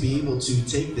going to be able to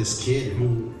take this kid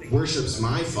who worships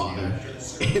my father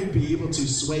and be able to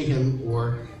sway him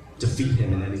or defeat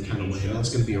him in any kind of way? And that's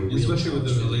going to be a real especially with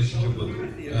the relationship with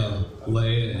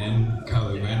Leia and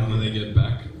Kylo Ren when they get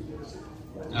back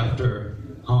after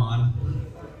Han.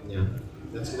 Yeah,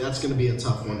 that's going to be a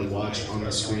tough one to watch on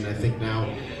the screen. I think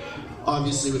now,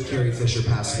 obviously with Carrie Fisher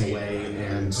passing away,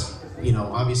 and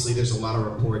obviously there's a lot of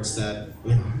reports that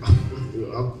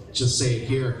I'll just say it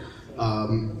here.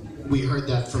 We heard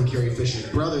that from Carrie Fisher's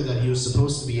brother that he was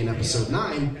supposed to be in Episode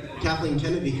 9. Kathleen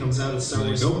Kennedy comes out at Star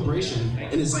Wars Celebration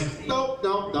and is like, nope,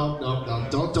 don't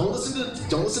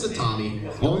listen to Tommy.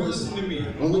 Only listen to me.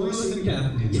 Only listen to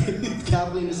Kathleen.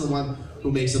 Kathleen is the one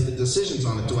who makes up the decisions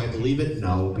on it. Do I believe it?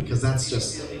 No, because that's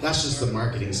just the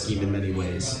marketing scheme in many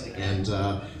ways. And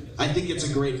I think it's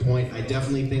a great point. I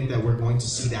definitely think that we're going to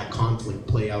see that conflict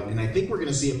play out, and I think we're going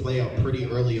to see it play out pretty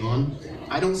early on.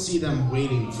 I don't see them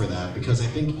waiting for that, because I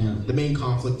think the main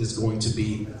conflict is going to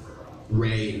be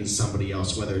Rey and somebody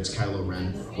else, whether it's Kylo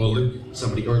Ren or Luke.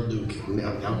 Or Luke.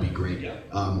 That would be great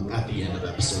at the end of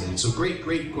Episode 8. So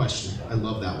great question. I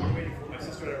love that one.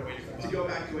 To go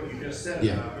back to what you just said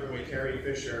about Carrie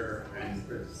Fisher and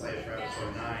Princess Leia for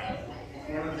Episode 9,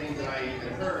 one of the things that I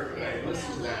had heard when I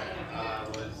listened to that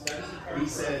was he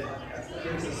said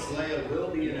Princess Leia will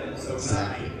be in Episode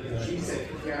 9. She said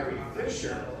Carrie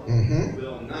Fisher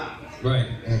will not. Right.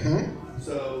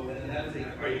 So,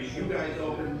 are you guys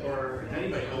open, or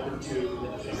anybody open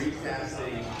to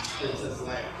recasting Princess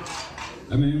Leia?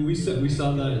 I mean, we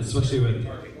saw that especially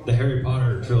with the Harry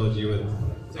Potter trilogy with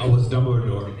Albus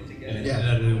Dumbledore,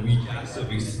 and we cast it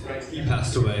because he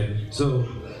passed away. So,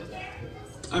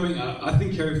 I mean, I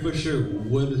think Carrie Fisher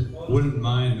wouldn't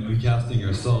mind recasting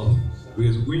herself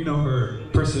because we know her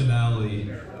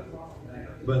personality,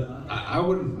 but I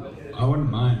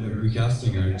wouldn't mind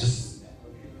recasting her. Just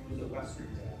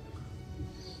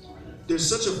there's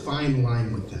such a fine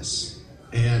line with this,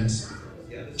 and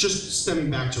just stemming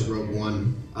back to Rogue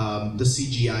One, the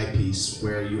CGI piece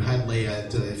where you had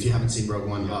Leia. If you haven't seen Rogue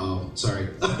One, sorry,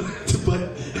 but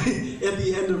at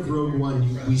the end of Rogue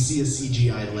One, we see a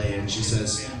CGI Leia, and she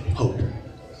says, "Hope."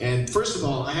 And first of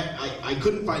all, I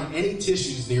couldn't find any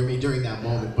tissues near me during that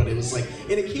moment, but it was and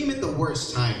it came at the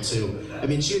worst time too. I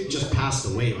mean, she had just passed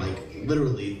away,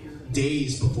 literally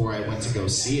days before I went to go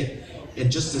see it,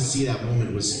 and just to see that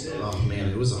moment was, oh man,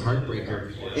 it was a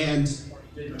heartbreaker. And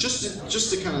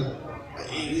just to kind of,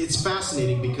 it's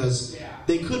fascinating because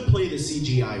they could play the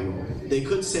CGI role. They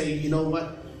could say, you know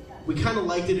what, we kind of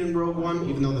liked it in Rogue One,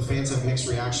 even though the fans have mixed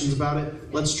reactions about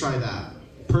it. Let's try that.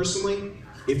 Personally,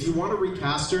 if you want to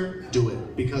recast her, do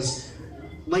it. Because,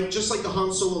 just like the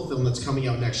Han Solo film that's coming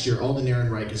out next year, Alden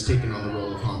Ehrenreich has taken on the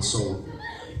role of Han Solo.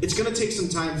 It's going to take some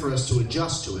time for us to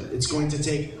adjust to it. It's going to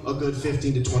take a good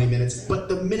 15 to 20 minutes. But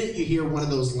the minute you hear one of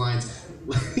those lines,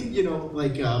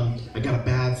 I got a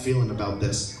bad feeling about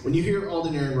this. When you hear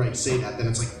Alden Ehrenreich say that, then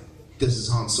it's this is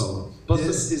Han Solo.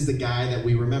 This is the guy that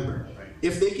we remember.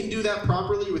 If they can do that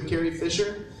properly with Carrie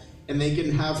Fisher, and they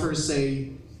can have her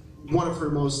say one of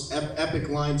her most epic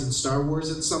lines in Star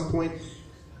Wars at some point,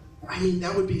 I mean,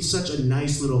 that would be such a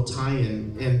nice little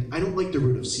tie-in. And I don't like the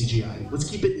route of CGI. Let's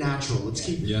keep it natural. Let's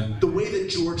keep the way that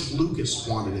George Lucas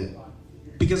wanted it.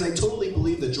 Because I totally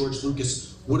believe that George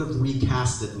Lucas would have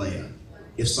recasted Leia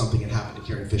if something had happened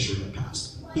to Carrie Fisher in the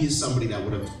past. He is somebody that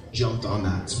would have jumped on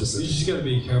that specifically. You just gotta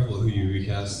be careful who you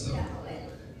recast, though.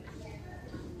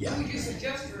 Yeah. Who would you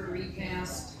suggest for a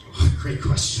recast? Great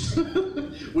question.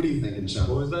 What are you thinking, Sean?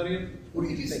 What was that again? What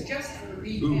would you suggest for a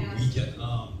recast? Ooh, recast.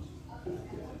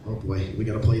 Oh boy, we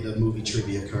gotta play the movie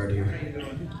trivia card here.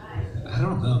 I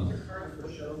don't know.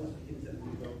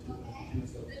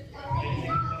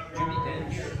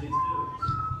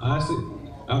 Honestly,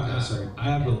 sorry. I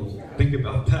have to think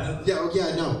about that.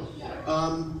 Yeah, no.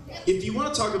 If you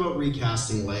want to talk about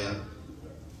recasting Leia,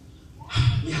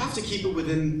 you have to keep it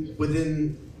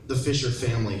within the Fisher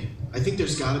family. I think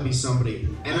there's got to be somebody.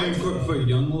 And I mean, for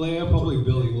young Leia, probably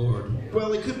Billy Lord.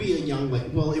 Well, it could be a young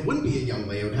Leia. Well, it wouldn't be a young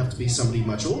Leia. It would have to be somebody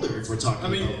much older if we're talking. I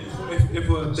mean, about if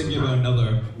we're thinking about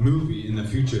another movie in the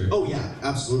future. Oh yeah,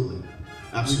 absolutely,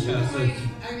 absolutely.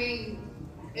 I mean,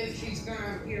 if she's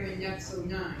gonna appear in episode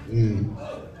 9.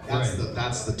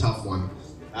 That's the tough one.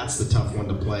 That's the tough one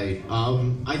to play.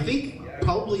 I think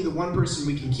probably the one person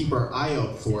we can keep our eye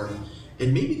out for,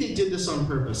 and maybe they did this on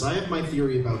purpose. I have my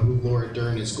theory about who Laura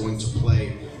Dern is going to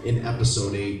play in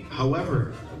Episode 8.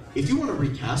 However, if you want to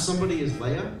recast somebody as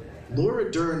Leia,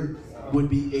 Laura Dern would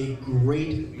be a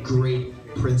great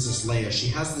Princess Leia. She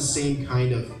has the same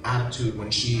kind of attitude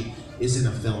when she is in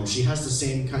a film. She has the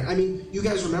same kind. I mean, you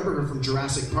guys remember her from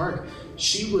Jurassic Park.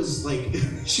 She was like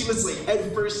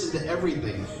head first into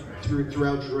everything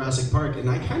throughout Jurassic Park, and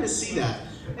I kind of see that.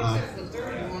 Except the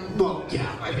third one. Well,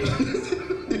 yeah, I mean,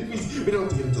 we don't have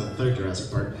to get into the third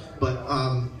Jurassic Park, but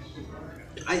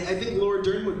I think Laura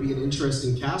Dern would be an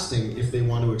interesting casting if they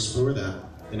want to explore that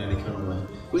in any kind of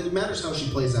way. It matters how she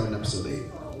plays out in Episode 8.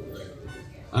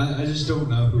 I just don't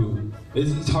know who.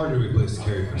 It's hard to replace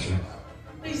Carrie Fisher.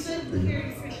 They said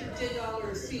Carrie Fisher did all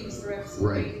her scenes for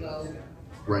episode 8, though.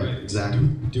 Right, exactly.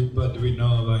 But do we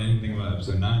know about anything about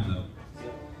Episode 9 though?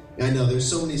 I know there's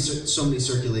so many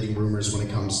circulating rumors when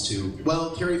it comes to.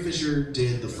 Well, Carrie Fisher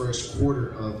did the first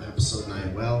quarter of Episode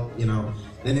 9. Well,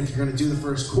 then if you're going to do the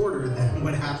first quarter, then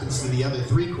what happens to the other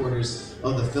 3 quarters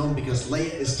of the film? Because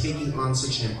Leia is taking on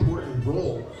such an important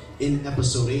role in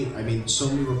Episode 8. I mean, so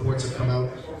many reports have come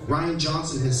out. Rian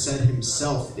Johnson has said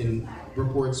himself in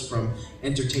reports from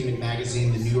Entertainment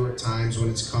Magazine, the New York Times, when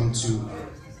it's come to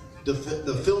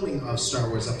the filming of Star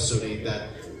Wars Episode 8, that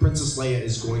Princess Leia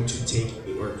is going to take,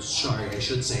 or sorry, I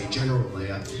should say General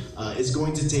Leia, is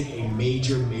going to take a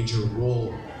major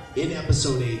role in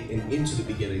Episode 8 and into the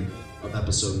beginning of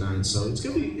Episode 9. So it's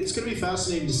gonna be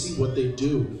fascinating to see what they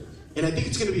do, and I think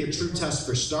it's gonna be a true test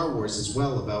for Star Wars as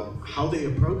well about how they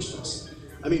approach this.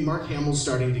 I mean, Mark Hamill's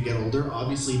starting to get older.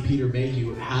 Obviously, Peter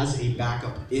Mayhew has a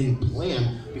backup in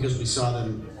plan because we saw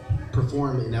them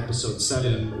perform in Episode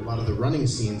 7 a lot of the running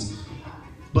scenes.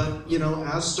 But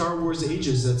as Star Wars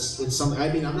ages, it's something.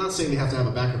 I mean, I'm not saying they have to have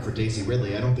a backup for Daisy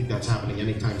Ridley. I don't think that's happening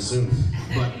anytime soon.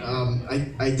 But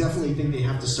I definitely think they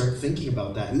have to start thinking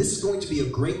about that. And this is going to be a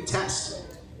great test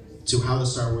to how the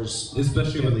Star Wars,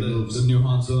 especially with the new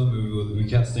Han Solo movie, with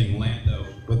recasting Lando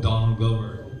with Donald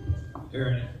Glover,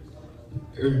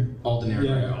 Alden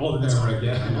Ehrenreich. Alden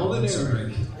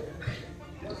Ehrenreich.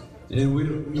 And we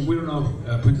don't know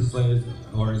if Princess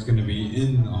Leia is going to be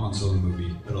in the Han Solo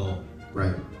movie at all.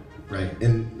 Right.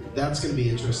 And that's going to be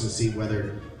interesting to see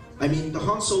whether. I mean, the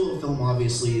Han Solo film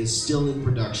obviously is still in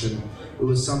production. It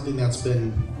was something that's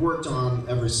been worked on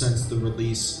ever since the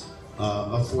release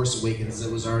of Force Awakens. It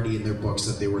was already in their books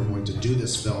that they were going to do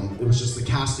this film. It was just the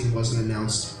casting wasn't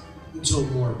announced until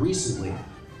more recently.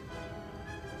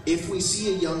 If we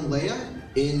see a young Leia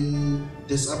in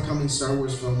this upcoming Star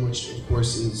Wars film, which of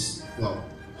course is,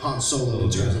 Han Solo in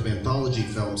terms of anthology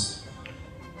films,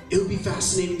 it would be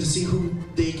fascinating to see who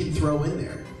they can throw in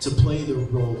there to play the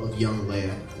role of young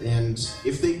Leia. And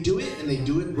if they do it and they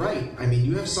do it right, I mean,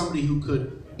 you have somebody who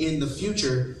could, in the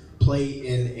future, play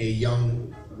in a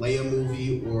young Leia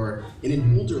movie or in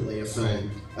an older Leia film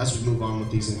as we move on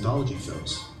with these anthology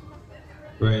films.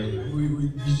 Right.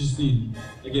 You just need,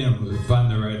 again, to find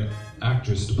the right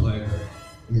actress to play her.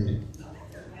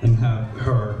 And have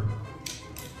her,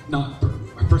 not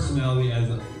her personality as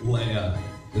Leia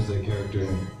as a character.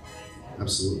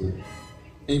 Absolutely.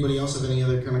 Anybody else have any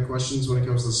other kind of questions when it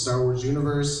comes to the Star Wars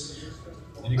universe?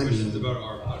 Any questions about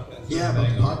our podcast? Yeah, about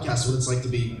the podcast, what it's like to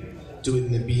be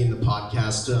in the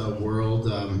podcast world.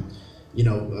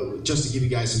 Just to give you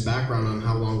guys some background on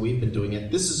how long we've been doing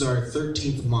it. This is our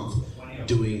 13th month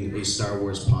doing a Star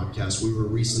Wars podcast. We were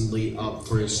recently up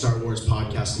for Star Wars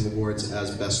Podcasting Awards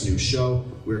as Best New Show.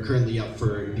 We're currently up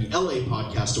for the LA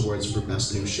Podcast Awards for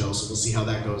Best New Show, so we'll see how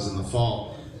that goes in the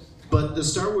fall. But the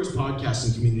Star Wars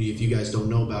podcasting community, if you guys don't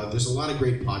know about it, there's a lot of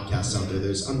great podcasts out there.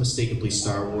 There's Unmistakably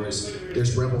Star Wars,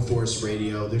 there's Rebel Force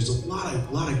Radio, there's a lot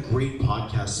of great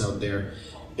podcasts out there.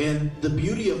 And the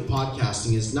beauty of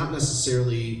podcasting is not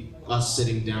necessarily us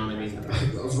sitting down. I mean,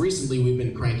 recently we've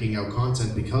been cranking out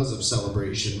content because of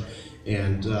Celebration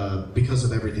and because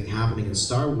of everything happening in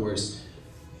Star Wars.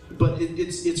 But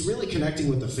it's really connecting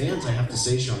with the fans, I have to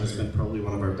say, Sean, has been probably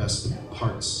one of our best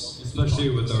parts. Especially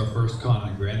with our first con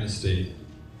at Grand Estate.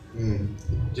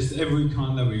 Just every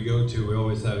con that we go to, we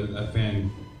always have a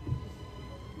fan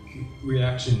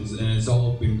reactions, and it's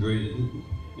all been great.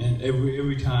 And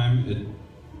every time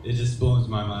it just blows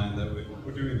my mind that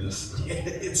we're doing this.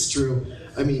 It's true.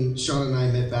 I mean, Sean and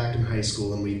I met back in high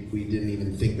school, and we didn't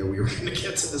even think that we were going to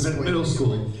get to this point. Middle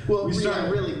school. Well, We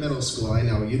started- really middle school. I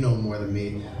know, you know more than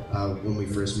me when we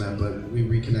first met, but we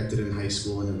reconnected in high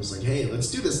school, and it was like, hey, let's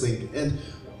do this thing. And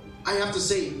I have to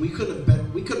say, we couldn't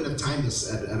have timed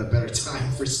this at a better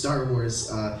time for Star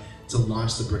Wars to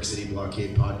launch the Brick City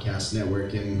Blockade Podcast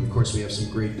Network. And of course, we have some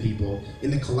great people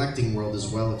in the collecting world as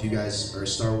well. If you guys are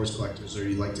Star Wars collectors or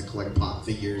you like to collect pop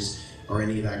figures or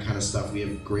any of that kind of stuff, we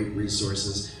have great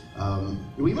resources.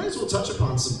 We might as well touch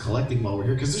upon some collecting while we're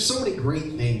here, because there's so many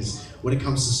great things when it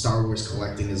comes to Star Wars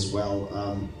collecting as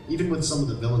well. Even with some of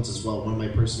the villains as well. One of my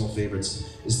personal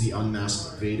favorites is the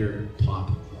Unmasked Vader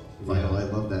pop vinyl. I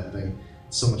love that thing.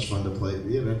 It's so much fun to play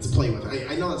with.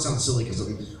 I know that sounds silly because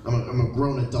I'm a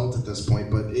grown adult at this point,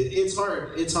 but it's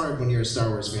hard. It's hard when you're a Star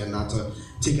Wars fan not to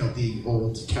take out the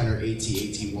old Kenner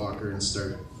AT-AT Walker and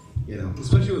start,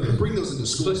 Especially with bring those into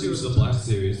school. Especially with the Black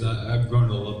Series. I've grown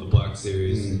to love the Black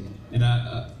Series. And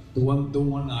the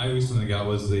one I recently got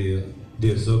was the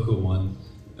Ahsoka one.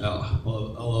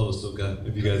 Well, I love Ahsoka,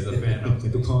 if you guys are a fan of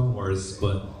the Clone Wars,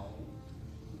 but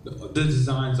the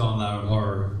designs on that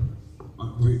are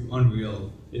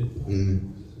unreal.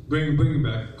 Bringing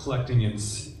back collecting,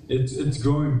 it's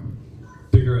growing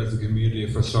bigger as a community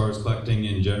for Star Wars collecting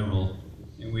in general.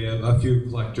 And we have a few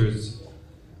collectors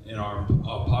in our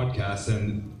podcast,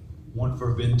 and one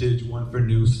for vintage, one for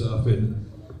new stuff, and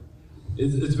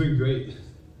it's been great.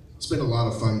 It's been a lot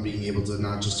of fun being able to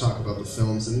not just talk about the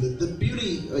films and the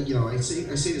beauty. I say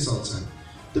this all the time.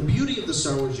 The beauty of the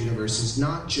Star Wars universe is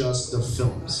not just the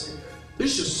films.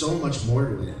 There's just so much more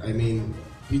to it. I mean,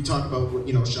 you talk about,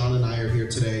 Sean and I are here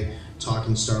today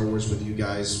talking Star Wars with you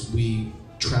guys. We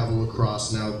travel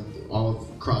across now, all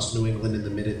across New England and the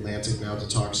Mid-Atlantic now to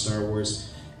talk Star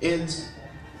Wars. And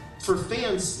for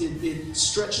fans, it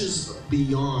stretches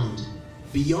beyond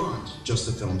just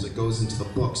the films. It goes into the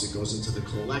books, it goes into the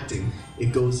collecting,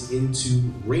 it goes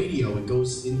into radio, it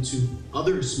goes into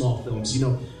other small films.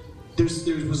 There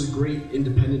was a great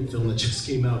independent film that just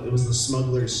came out. It was The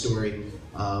Smuggler's Story,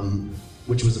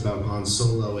 which was about Han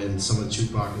Solo and some of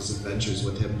Chewbacca's adventures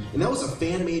with him. And that was a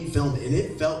fan-made film, and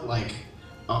it felt like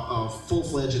a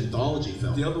full-fledged anthology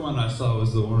film. The other one I saw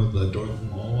was the one with the Darth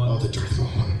Maul one. Oh, the Darth Maul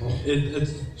one.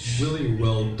 It's really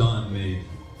well done, made.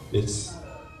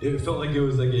 It felt like it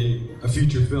was like a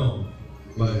feature film,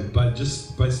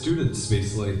 by students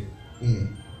basically.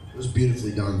 It was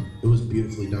beautifully done.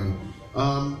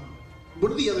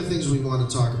 One of the other things we want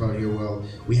to talk about here, while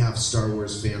we have Star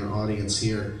Wars fan audience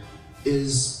here,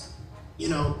 is,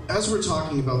 as we're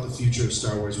talking about the future of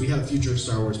Star Wars, we had a Future of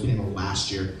Star Wars panel last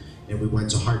year, and we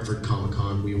went to Hartford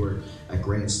Comic-Con, we were at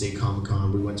Granite State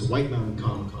Comic-Con, we went to White Mountain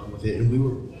Comic-Con with it, and we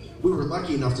were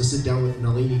lucky enough to sit down with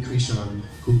Nalini Krishnan,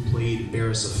 who played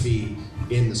Barriss Offee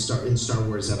in Star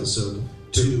Wars Episode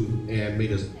 2 and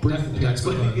made a brief appearance.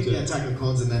 Attack of the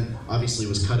Clones, and then obviously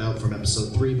was cut out from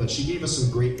Episode 3. But she gave us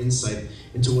some great insight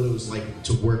into what it was like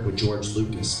to work with George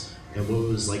Lucas and what it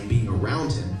was like being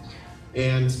around him.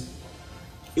 And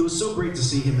it was so great to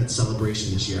see him at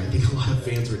Celebration this year. I think a lot of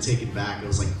fans were taken back. It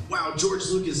was like, wow, George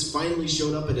Lucas finally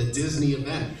showed up at a Disney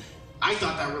event. I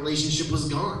thought that relationship was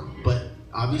gone, but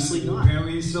obviously not.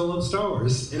 Apparently he still loves Star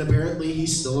Wars. And apparently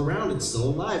he's still around and still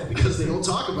alive, because they don't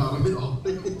talk about him at all.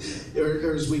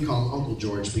 or as we call him, Uncle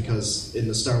George, because in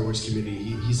the Star Wars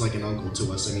community, he's like an uncle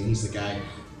to us. I mean, he's the guy,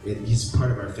 he's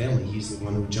part of our family. He's the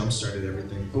one who jump-started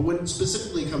everything. But when it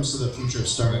specifically comes to the future of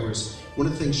Star Wars, one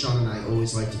of the things Sean and I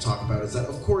always like to talk about is that,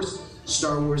 of course,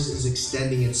 Star Wars is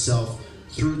extending itself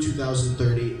through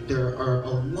 2030. There are a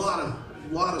lot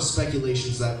of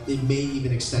speculations that it may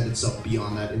even extend itself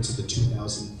beyond that into the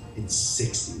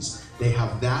 2060s. They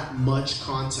have that much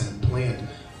content planned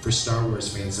for Star Wars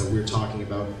fans that we're talking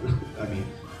about. I mean,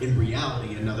 in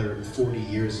reality, another 40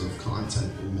 years of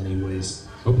content in many ways.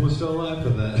 Hope we're still alive for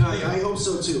that. I hope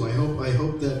so too. I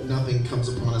hope that nothing comes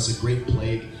upon us, a great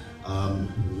plague,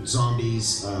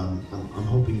 zombies. I'm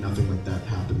hoping nothing like that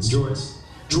happens.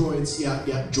 Droids,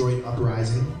 yeah, droid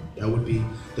uprising. That'd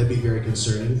be very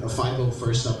concerning. A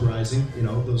 501st uprising,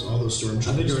 all those stormtroopers.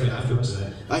 I think it already happened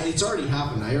today. It's already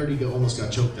happened. I already almost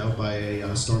got choked out by a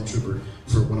stormtrooper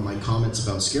for one of my comments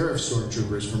about Scarif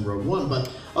stormtroopers from Rogue One. But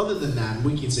other than that,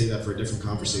 we can save that for a different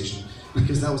conversation,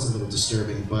 because that was a little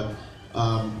disturbing. But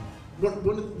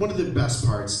one of the best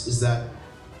parts is that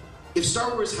if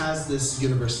Star Wars has this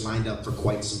universe lined up for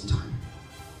quite some time,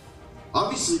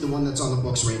 obviously, the one that's on the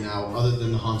books right now, other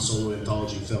than the Han Solo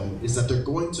anthology film, is that they're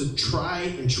going to try,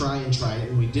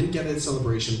 and we didn't get it at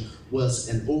Celebration, was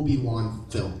an Obi-Wan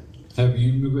film. Have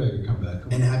Ewan McGregor come back.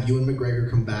 And have Ewan McGregor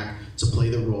come back to play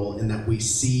the role, and that we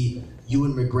see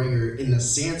Ewan McGregor in the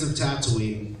sands of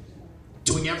Tatooine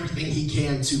doing everything he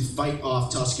can to fight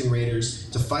off Tusken Raiders,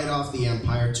 to fight off the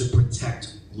Empire, to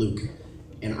protect Luke.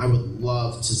 And I would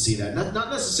love to see that. Not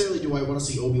necessarily do I want to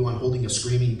see Obi-Wan holding a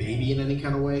screaming baby in any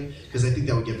kind of way, because I think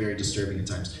that would get very disturbing at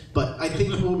times. But I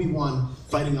think Obi-Wan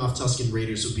fighting off Tusken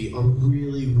Raiders would be a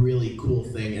really, really cool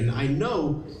thing. And I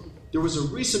know there was a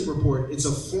recent report, it's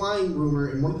a flying rumor,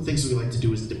 and one of the things we like to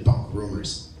do is debunk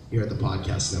rumors here at the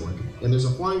Podcast Network. And there's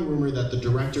a flying rumor that the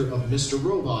director of Mr.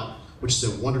 Robot, which is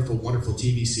a wonderful, wonderful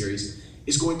TV series,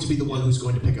 is going to be the one who's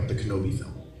going to pick up the Kenobi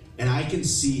film. And I can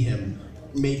see him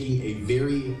making a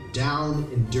very down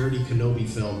and dirty Kenobi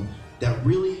film that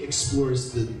really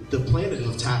explores the planet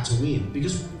of Tatooine,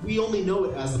 because we only know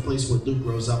it as the place where Luke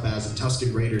grows up as, and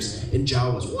Tusken Raiders and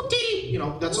Jawas. You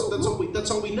know, that's all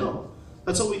we know.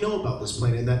 That's all we know about this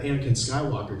planet, and that Anakin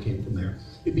Skywalker came from there.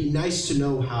 It'd be nice to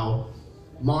know how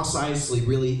Mos Eisley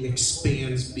really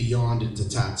expands beyond into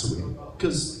Tatooine,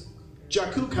 because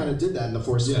Jakku kind of did that in The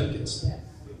Force Awakens.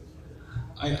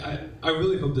 I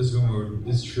really hope this rumor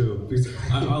is true, because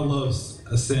I love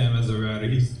Sam as a writer.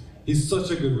 He's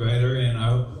such a good writer, and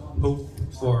I hope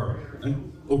for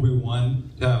an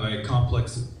Obi-Wan to have a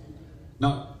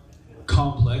not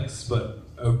complex, but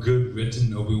a good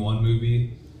written Obi-Wan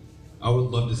movie. I would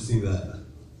love to see that.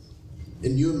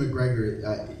 And Ewan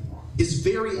McGregor is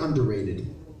very underrated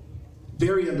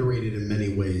in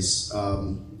many ways.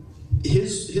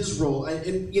 His role,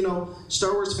 and you know,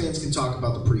 Star Wars fans can talk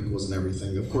about the prequels and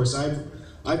everything. Of course,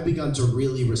 I've begun to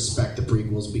really respect the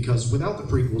prequels, because without the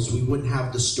prequels, we wouldn't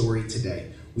have the story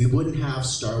today. We wouldn't have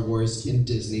Star Wars in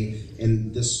Disney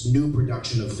and this new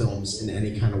production of films in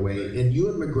any kind of way. And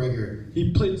Ewan McGregor,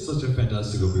 he played such a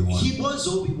fantastic Obi-Wan. He was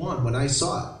Obi-Wan when I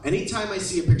saw it. Anytime I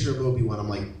see a picture of Obi-Wan, I'm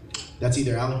like, that's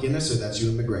either Alec Guinness or that's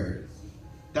Ewan McGregor.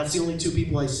 That's the only two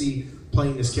people I see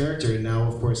playing this character, and now,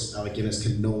 of course, Alec Guinness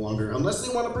can no longer, unless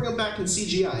they want to bring him back in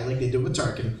CGI, like they did with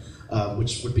Tarkin,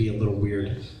 which would be a little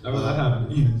weird. That happened.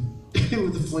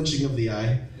 With the flinching of the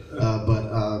eye. But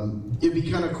it'd be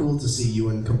kind of cool to see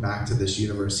Ewan come back to this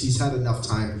universe. He's had enough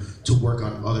time to work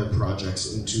on other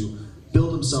projects and to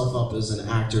build himself up as an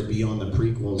actor beyond the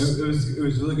prequels. It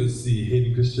was really good to see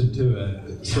Hayden Christensen too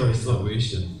at Star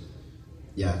Celebration.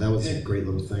 Yeah, that was a great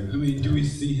little thing. I mean, do we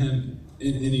see him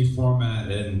in any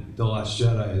format in The Last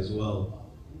Jedi as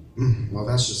well? Well,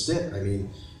 that's just it. I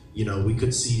mean, you know, we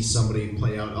could see somebody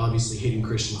play out. Obviously, Hayden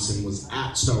Christensen was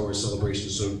at Star Wars Celebration,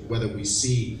 so whether we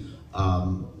see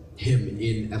him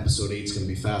in Episode 8 is going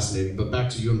to be fascinating. But back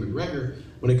to Ewan McGregor,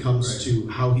 when it comes to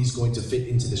how he's going to fit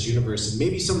into this universe, and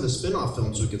maybe some of the spin-off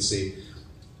films we could see.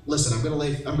 Listen, I'm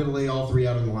gonna lay all three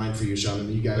out on the line for you, Sean,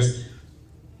 and you guys.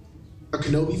 A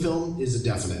Kenobi film is a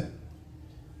definite.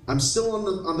 I'm still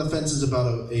on the fences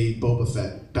about a Boba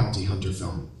Fett bounty hunter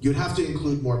film. You'd have to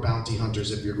include more bounty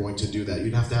hunters if you're going to do that.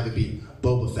 You'd have to have it be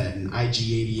Boba Fett and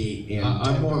IG-88 and...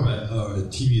 I'm more of a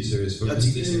TV series for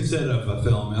instead of a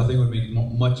film. I think it would make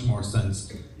much more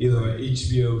sense. Either an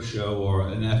HBO show or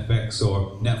an FX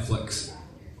or Netflix.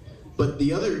 But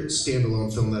the other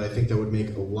standalone film that I think that would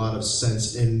make a lot of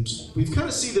sense, and we've kind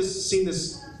of seen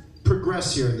this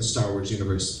progress here in the Star Wars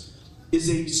universe, is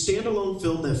a standalone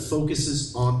film that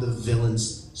focuses on the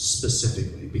villains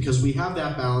specifically, because we have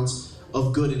that balance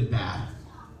of good and bad.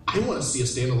 I want to see a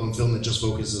standalone film that just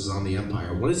focuses on the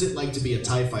Empire. What is it like to be a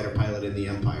TIE fighter pilot in the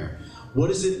Empire? What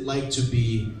is it like to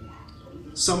be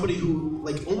somebody who,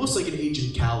 like, almost like an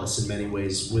Agent Kallus in many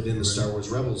ways within the Star Wars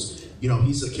Rebels? You know,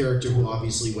 he's a character who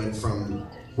obviously went from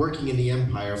working in the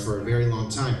Empire for a very long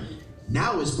time,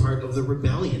 now is part of the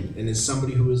rebellion, and is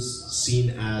somebody who is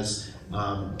seen as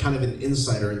kind of an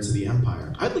insider into the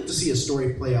Empire. I'd like to see a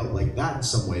story play out like that in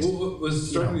some ways. Well, we're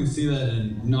starting to see that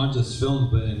in not just films,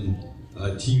 but in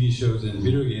TV shows and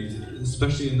video games,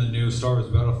 especially in the new Star Wars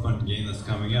Battlefront game that's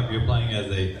coming up. You're playing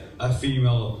as a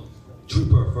female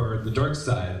trooper for the dark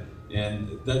side,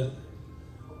 and that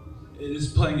it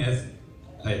is playing as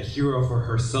a hero for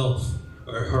herself,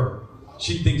 or her.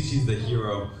 She thinks she's the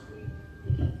hero,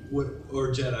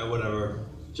 or Jedi, whatever.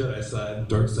 Jedi side,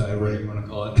 dark side, whatever you want to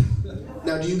call it.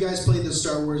 Now, do you guys play the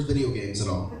Star Wars video games at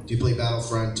all? Do you play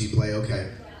Battlefront? Do you play...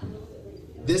 Okay.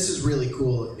 This is really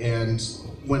cool, and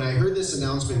when I heard this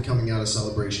announcement coming out of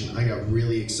Celebration, I got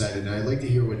really excited, and I'd like to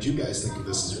hear what you guys think of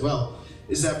this as well,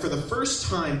 is that for the first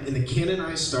time in the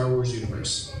canonized Star Wars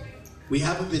universe, we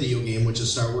have a video game, which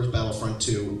is Star Wars Battlefront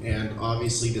 2, and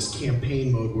obviously this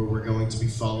campaign mode where we're going to be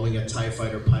following a TIE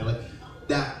fighter pilot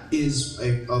that is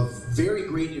of very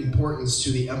great importance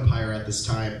to the Empire at this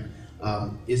time,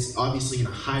 is obviously in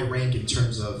a high rank in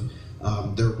terms of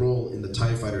their role in the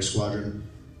TIE Fighter Squadron.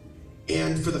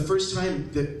 And for the first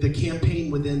time, the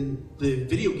campaign within the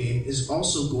video game is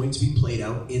also going to be played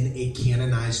out in a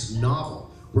canonized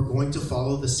novel. We're going to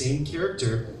follow the same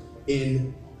character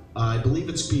in, I believe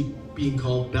it's being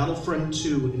called Battlefront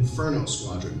 2 Inferno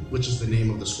Squadron, which is the name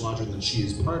of the squadron that she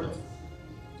is part of.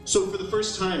 So for the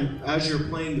first time, as you're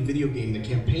playing the video game, the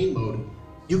campaign mode,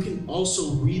 you can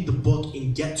also read the book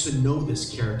and get to know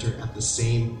this character at the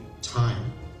same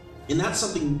time. And that's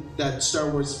something that Star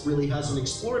Wars really hasn't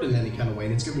explored in any kind of way,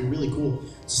 and it's going to be really cool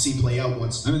to see play out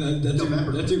once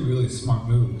November. That's a really smart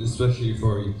move, especially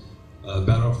for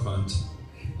Battlefront.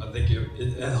 I think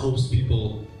it helps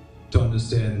people to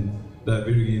understand that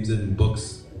video games and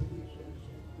books,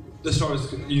 the Star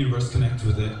Wars universe connect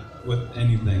with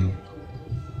anything.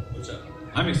 Which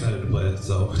I'm excited to play it,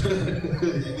 so. I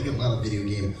think a lot of video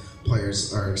game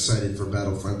players are excited for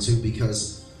Battlefront 2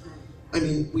 because, I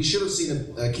mean, we should have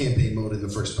seen a campaign mode in the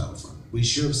first Battlefront. We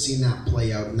should have seen that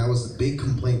play out, and that was the big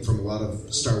complaint from a lot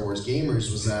of Star Wars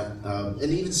gamers was that,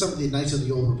 and even some of the Knights of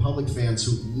the Old Republic fans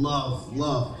who love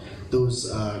those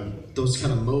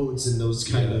kind of modes and those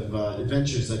kind of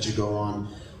adventures that you go on.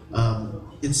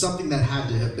 It's something that had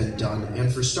to have been done,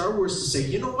 and for Star Wars to say,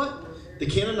 you know what? The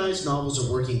canonized novels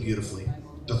are working beautifully.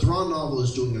 The Thrawn novel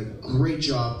is doing a great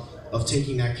job of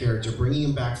taking that character, bringing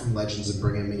him back from Legends and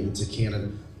bringing him into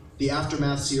canon. The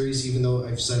Aftermath series, even though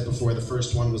I've said before the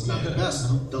first one was not the best,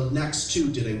 the next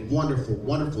two did a wonderful,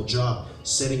 wonderful job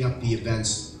setting up the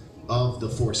events of The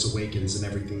Force Awakens and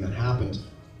everything that happened.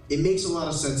 It makes a lot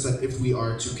of sense that if we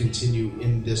are to continue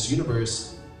in this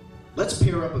universe, let's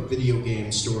pair up a video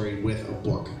game story with a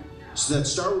book so that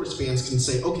Star Wars fans can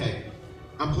say, okay,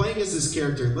 I'm playing as this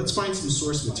character, let's find some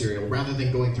source material rather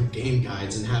than going through game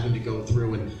guides and having to go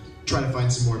through and try to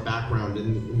find some more background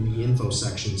in the info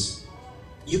sections.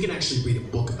 You can actually read a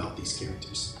book about these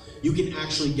characters. You can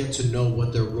actually get to know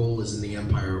what their role is in the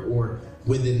Empire or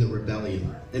within the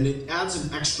Rebellion. And it adds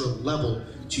an extra level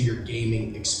to your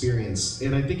gaming experience.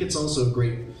 And I think it's also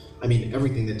great, I mean,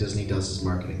 everything that Disney does is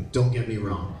marketing. Don't get me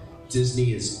wrong.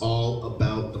 Disney is all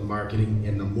about the marketing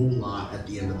and the moolah at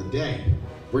the end of the day.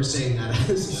 We're saying that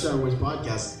as a Star Wars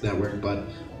podcast network,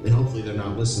 and hopefully they're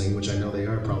not listening, which I know they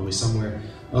are probably somewhere.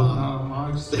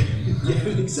 Yeah,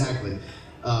 exactly.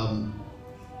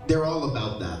 They're all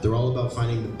about that. They're all about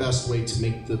finding the best way to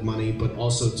make the money, but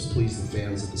also to please the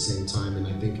fans at the same time. And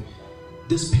I think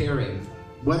this pairing,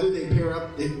 whether they pair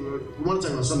up, we want to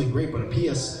talk about something great, but a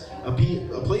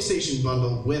PlayStation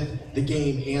bundle with the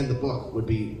game and the book would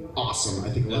be awesome. I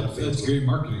think a lot of fans. That's great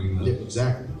marketing, though. Yeah,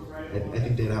 exactly. I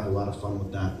think they'd have a lot of fun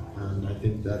with that. And I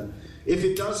think that if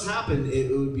it does happen,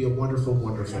 it would be a wonderful,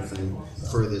 wonderful thing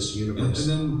for this universe. And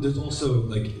then there's also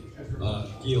like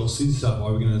DLC stuff.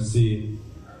 Are we going to see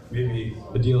maybe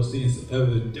a DLC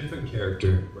of a different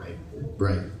character?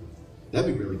 Right.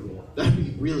 That'd be really cool. That'd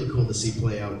be really cool to see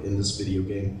play out in this video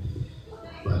game.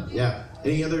 But yeah,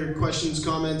 any other questions,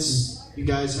 comments you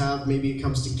guys have? Maybe it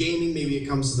comes to gaming, maybe it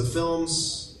comes to the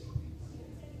films.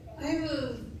 I have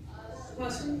a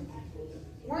question.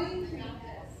 Why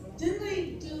didn't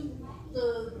they do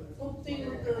the whole thing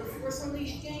with the Force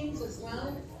Unleashed games as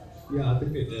well? Yeah, I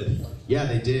think they did. Yeah,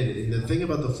 they did. And the thing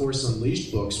about the Force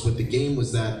Unleashed books with the game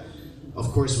was that,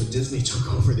 of course, when Disney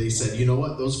took over, they said, you know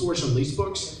what, those Force Unleashed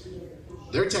books,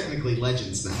 they're technically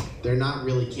legends now. They're not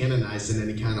really canonized in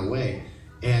any kind of way.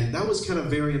 And that was kind of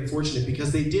very unfortunate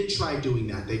because they did try doing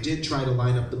that. They did try to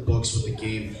line up the books with the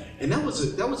game. And that was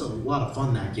a lot of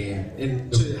fun, that game.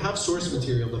 And to have source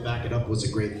material to back it up was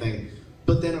a great thing.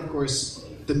 But then, of course,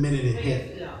 the minute it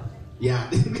hit,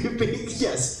 yeah,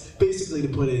 yes, basically to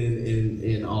put it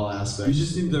in all aspects. You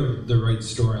just need the right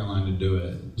storyline to do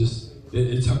it.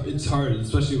 It's hard,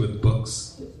 especially with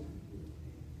books.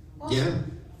 Also, Yeah.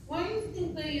 Why do you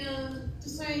think they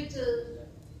decided to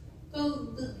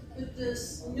go with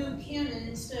this new canon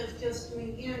instead of just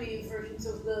doing animated versions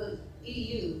of the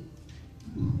EU?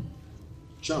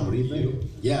 Sean, what do you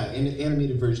think? Yeah,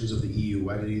 animated versions of the EU.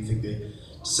 Why do you think they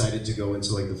decided to go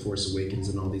into like the Force Awakens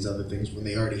and all these other things when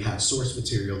they already had source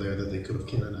material there that they could have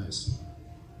canonized?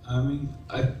 I mean,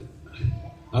 I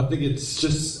think it's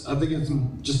just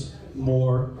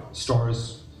more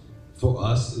stars for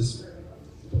us. Is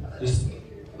just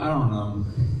I don't know.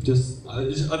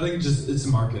 I think it's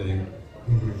marketing.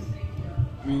 Mm-hmm.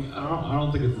 I mean, I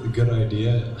don't think it's a good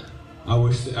idea. I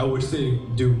wish they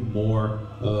do more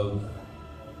of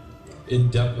in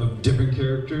depth of different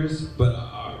characters, but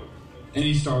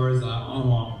any Star Wars, I'm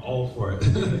all for it.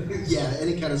 Yeah,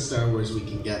 any kind of Star Wars we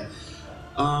can get.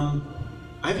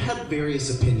 I've had various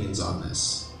opinions on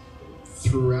this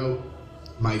throughout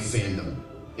my fandom,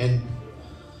 and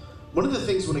one of the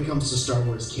things when it comes to Star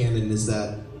Wars canon is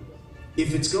that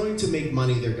if it's going to make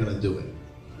money, they're going to do it.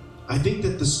 I think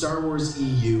that the Star Wars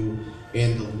EU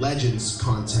and the Legends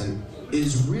content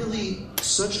is really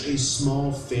such a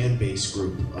small fan base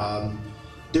group.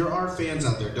 There are fans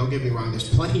out there, don't get me wrong, there's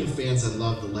plenty of fans that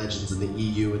love the Legends and the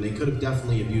EU, and they could have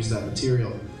definitely have used that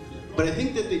material. But I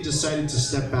think that they decided to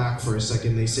step back for a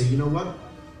second. They say, you know what?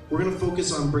 We're going to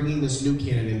focus on bringing this new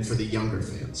canon in for the younger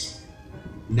fans.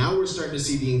 Now we're starting to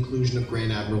see the inclusion of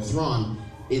Grand Admiral Thrawn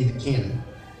in the canon.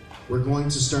 We're going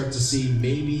to start to see,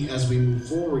 maybe as we move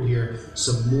forward here,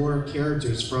 some more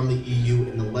characters from the EU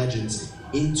and the Legends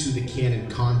into the canon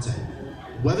content.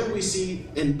 Whether we see,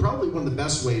 and probably one of the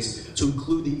best ways to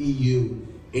include the EU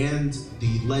and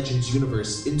the Legends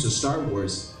universe into Star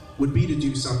Wars would be to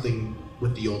do something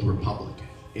with the Old Republic.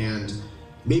 And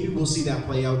maybe we'll see that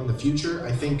play out in the future.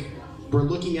 I think we're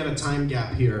looking at a time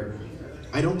gap here.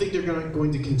 I don't think they're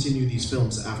going to continue these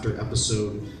films after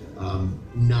episode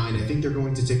 9. I think they're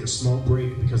going to take a small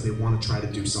break because they want to try to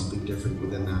do something different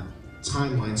within that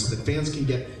timeline so that fans can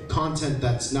get content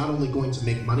that's not only going to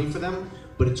make money for them,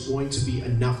 but it's going to be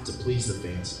enough to please the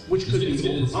fans, which could be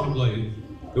Old Republic.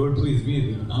 It would please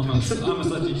me. I'm such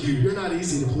a huge... You're not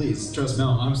easy to please, trust me.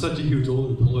 No, I'm such a huge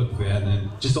Old Republic fan,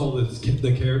 and just all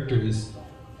the characters,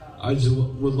 I just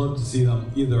would love to see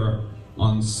them either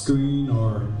on screen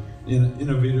or in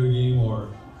a video game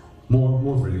or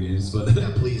more video games. But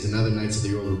yeah, please, another Knights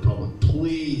of the Old Republic.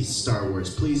 Please, Star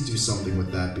Wars, please do something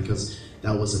with that, because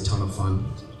that was a ton of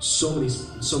fun. So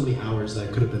many hours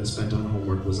that could have been spent on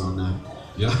homework was on that.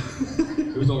 Yeah,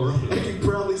 it was all right. I can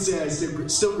proudly say I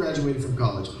still graduated from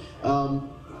college,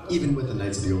 even with the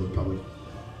Knights of the Old Republic.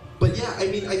 But yeah, I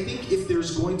mean, I think if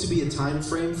there's going to be a time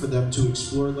frame for them to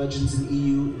explore Legends in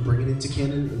EU and bring it into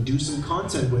canon and do some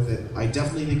content with it, I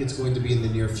definitely think it's going to be in the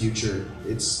near future.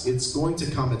 It's going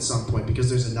to come at some point because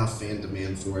there's enough fan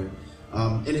demand for it.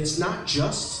 And it's not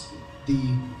just the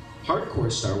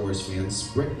hardcore Star Wars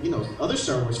fans. You know, other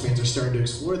Star Wars fans are starting to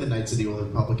explore the Knights of the Old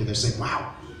Republic, and they're saying,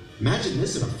 wow, imagine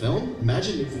this in a film.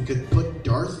 Imagine if we could put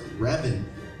Darth Revan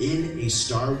in a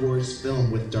Star Wars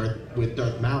film with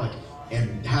Darth Malak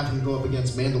and have him go up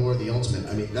against Mandalore the Ultimate.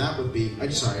 I mean, that would be... I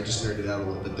just nerded out a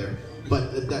little bit there.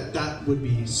 But that would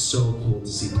be so cool to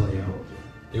see play out.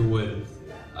 It would.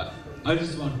 I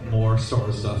just want more Star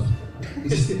Wars stuff.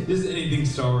 just anything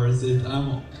Star Wars.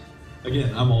 I'm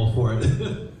all for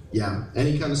it. Yeah,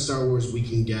 any kind of Star Wars we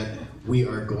can get, we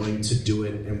are going to do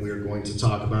it, and we are going to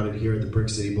talk about it here at the Brick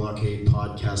City Blockade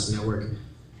Podcast Network.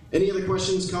 Any other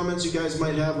questions, comments you guys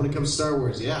might have when it comes to Star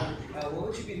Wars? Yeah. What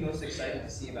would you be most excited to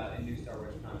see about in new Star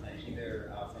Wars content,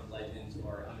 either from Legends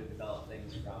or underdeveloped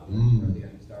things from the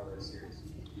new Star Wars series?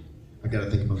 I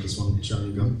gotta think about this one. Sean,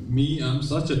 you go. Me, I'm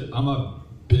a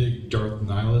big Darth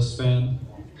Nihilus fan,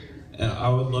 and I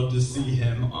would love to see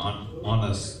him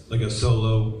on a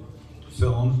solo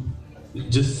film,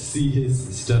 just to see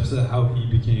his steps at how he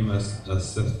became a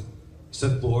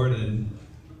Sith Lord, and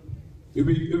it'd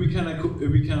be kind of cool.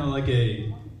 It'd be kind of like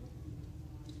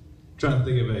trying to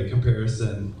think of a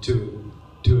comparison to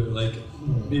it, like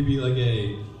maybe like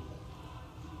a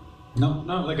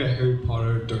not like a Harry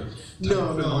Potter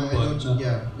No,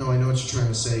 I know what you're trying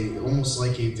to say. Almost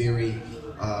like a very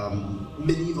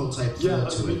medieval type feel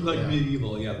to it.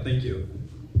 Medieval. Yeah, thank you.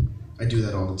 I do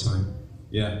that all the time.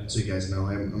 Yeah. So you guys know,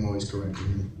 I'm always correcting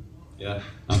him. Yeah,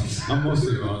 I'm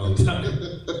mostly wrong all the time.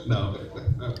 No,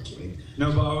 I'm kidding.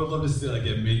 No, but I would love to see like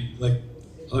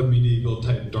a medieval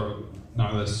type Darth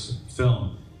Nihilus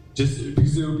film, just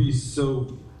because it would be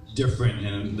so different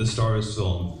in the Star Wars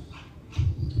film.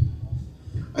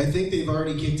 I think they've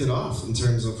already kicked it off in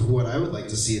terms of what I would like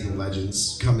to see in the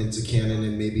Legends come into canon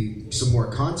and maybe some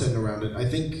more content around it. I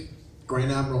think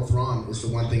Grand Admiral Thrawn is the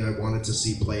one thing I wanted to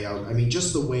see play out. I mean,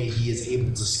 just the way he is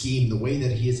able to scheme, the way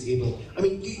that he is able... I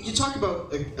mean, you talk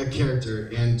about a character,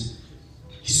 and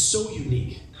he's so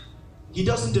unique. He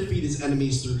doesn't defeat his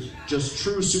enemies through just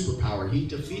true superpower. He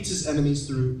defeats his enemies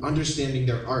through understanding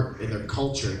their art and their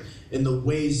culture and the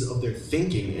ways of their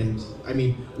thinking. And, I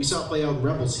mean, we saw it play out in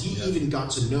Rebels. He even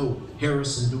got to know Hera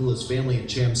Syndulla's family and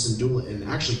Cham Syndulla and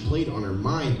actually played on her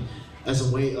mind as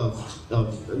a way of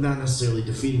not necessarily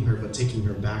defeating her, but taking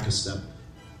her back a step.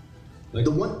 Like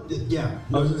the one, yeah.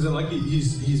 I was gonna say, like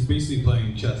he's basically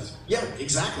playing chess. Yeah,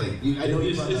 exactly. I know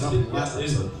you brought that up in the last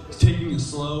episode. It's taking it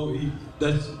slow.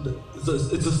 It's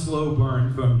a slow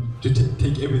burn to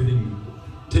take everything,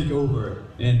 take over,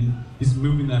 and he's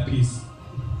moving that piece.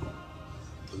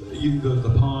 Either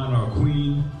the pawn or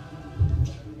queen.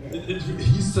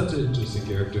 He's such an interesting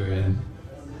character, and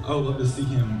I would love to see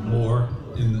him more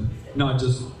in not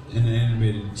just in an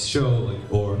animated show,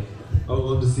 or I would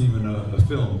love to see him in a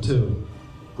film too.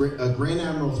 A Grand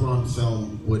Admiral Thrawn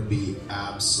film would be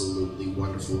absolutely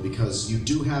wonderful because you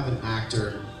do have an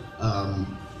actor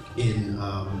in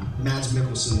Mads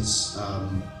Mikkelsen's,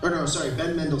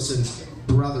 Ben Mendelsohn's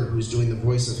brother who's doing the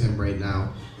voice of him right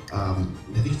now. I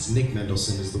think it's Nick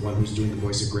Mendelsohn is the one who's doing the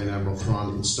voice of Grand Admiral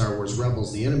Thrawn in Star Wars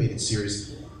Rebels, the animated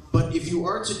series. But if you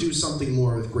are to do something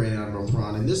more with Grand Admiral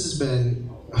Thrawn, and this has been,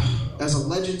 as a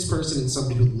Legends person and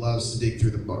somebody who loves to dig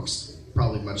through the books,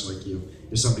 probably much like you,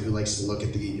 you're somebody who likes to look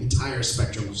at the entire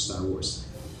spectrum of Star Wars.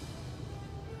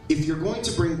 If you're going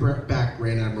to bring back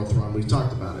Grand Admiral Thrawn, we've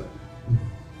talked about it,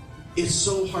 it's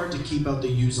so hard to keep out the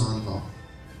Yuuzhan Vong.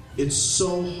 It's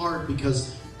so hard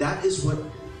because that is what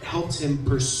helped him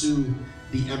pursue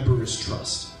the Emperor's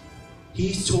trust.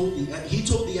 He told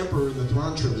the Emperor in the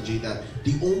Thrawn trilogy that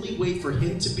the only way for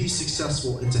him to be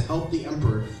successful and to help the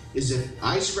Emperor is if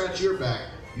I scratch your back,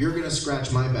 you're going to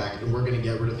scratch my back, and we're going to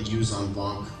get rid of the Yuuzhan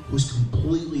Vong, who's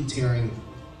completely tearing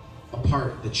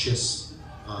apart the Chiss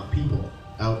people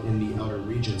out in the outer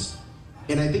regions.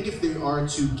 And I think if they are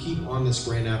to keep on this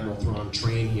Grand Admiral Thrawn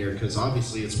train here, because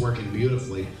obviously it's working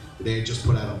beautifully, they just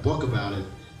put out a book about it,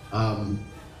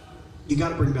 you got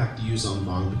to bring back the Yuuzhan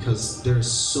Vong because there's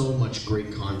so much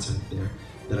great content there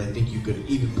that I think you could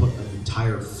even put an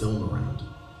entire film around.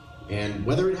 And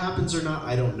whether it happens or not,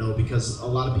 I don't know, because a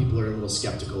lot of people are a little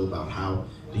skeptical about how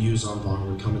the Yuuzhan Vong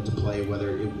would come into play,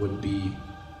 whether it would be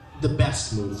the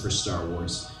best move for Star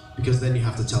Wars. Because then you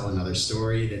have to tell another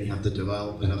story, then you have to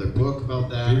develop another book about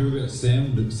that. Maybe we got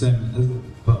Sam has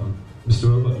Mr.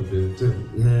 Robot to do it too.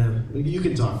 Yeah, you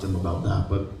can talk to him about that,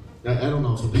 but I don't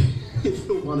know if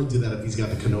he'll want to do that if he's got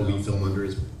the Kenobi film under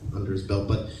his belt.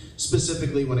 But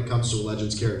specifically when it comes to a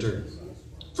Legends character,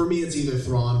 for me it's either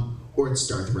Thrawn or it's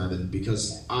Darth Revan,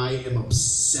 because I am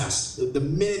obsessed. The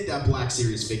minute that Black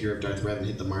Series figure of Darth Revan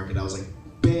hit the market, I was like,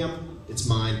 bam, it's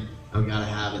mine. I've got to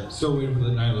have it. Still waiting for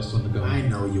the Nihilist one to go. I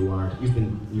know you are. You've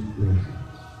been.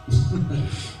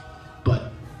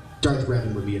 But Darth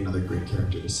Revan would be another great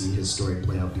character to see his story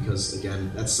play out, because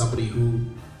again, that's somebody who,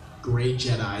 great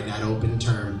Jedi, that open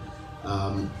term,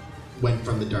 went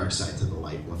from the dark side to the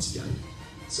light once again.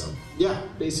 So yeah,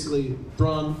 basically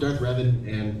Thrawn, Darth Revan,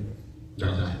 and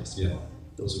Darth Nihilus. Yeah,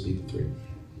 those would be the three.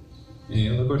 Any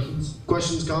other questions?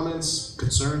 Questions, comments,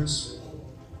 concerns?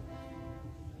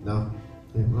 No.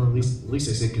 Yeah, well, at least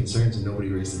I said concerns and nobody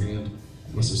raised their hand.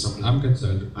 Unless there's something. I'm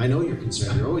concerned. I know you're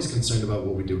concerned. You're always concerned about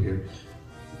what we do here.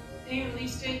 Any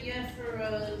release date yet for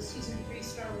season 3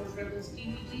 Star Wars Rebels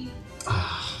DVD?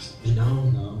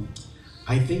 No.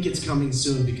 I think it's coming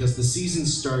soon because the season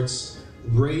starts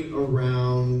right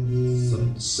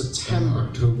around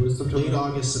September. September. Late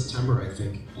August, September, I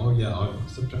think. Oh yeah,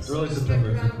 August, September. Early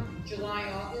September, I think.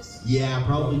 July, August? Yeah,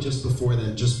 probably just before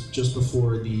then. Just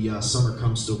before the summer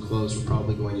comes to a close, we're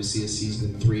probably going to see a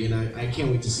season 3. And I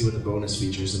can't wait to see what the bonus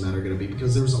features in that are going to be,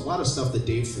 because there was a lot of stuff that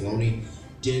Dave Filoni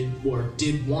did want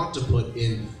to put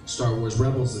in Star Wars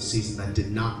Rebels this season that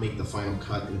did not make the final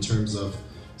cut in terms of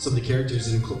some of the characters.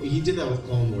 He did that with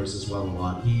Clone Wars as well a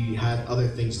lot. He had other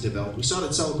things developed. We saw it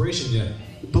at Celebration. Yeah.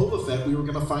 Boba Fett, we were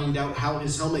going to find out how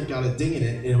his helmet got a ding in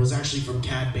it, and it was actually from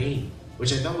Cad Bane,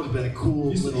 which I thought would have been a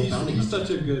cool little bounty. He's such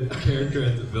a good character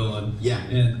as a villain. Yeah.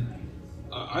 And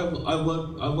I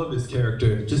love his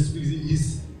character just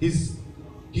because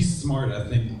he's smart, I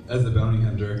think, as a bounty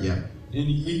hunter. Yeah. And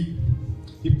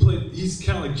he's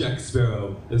kind of like Jack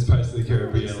Sparrow as Pirates of the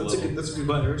Caribbean. That's a good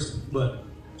comparison. But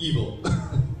evil.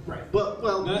 Right.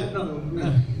 Well,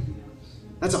 no.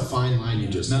 That's a fine line you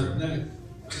just threw.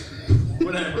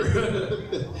 Whatever.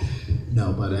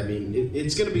 No, but I mean,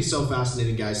 it's going to be so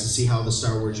fascinating, guys, to see how the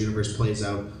Star Wars universe plays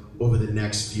out over the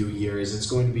next few years. It's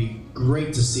going to be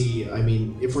great to see. I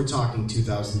mean, if we're talking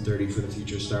 2030 for the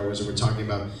future of Star Wars, and we're talking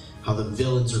about how the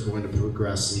villains are going to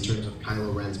progress in terms of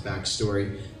Kylo Ren's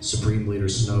backstory, Supreme Leader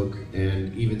Snoke,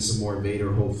 and even some more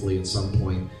Vader, hopefully, at some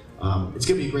point. It's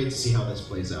going to be great to see how this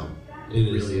plays out. It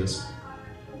really is.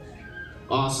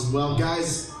 Awesome. Well,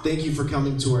 guys, thank you for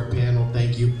coming to our panel.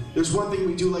 Thank you. There's one thing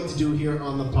we do like to do here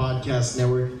on the podcast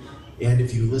network, and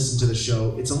if you listen to the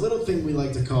show, it's a little thing we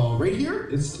like to call right here.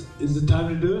 Is it time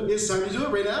to do it? It's time to do it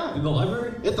right now. In the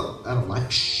library? I don't like.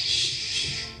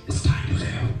 Shh. It's time to do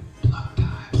plug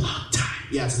time. Plug time.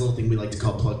 Yeah, it's a little thing we like to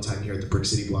call plug time here at the Brick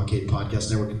City Blockade Podcast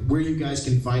Network, where you guys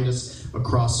can find us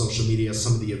across social media,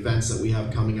 some of the events that we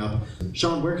have coming up.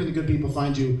 Sean, where can the good people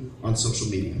find you on social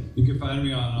media? You can find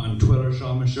me on Twitter,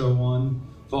 Sean Michaud 1.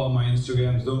 Follow my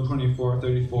Instagram,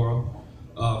 Zone2434.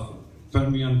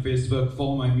 Find me on Facebook.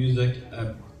 Follow my music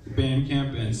at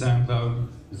Bandcamp and SoundCloud,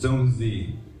 Zone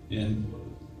Z. And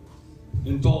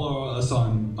follow us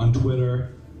on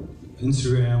Twitter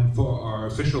Instagram, for our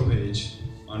official page,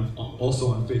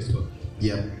 also on Facebook.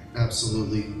 Yep,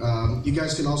 absolutely. You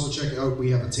guys can also check out,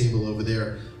 we have a table over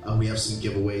there. We have some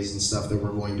giveaways and stuff that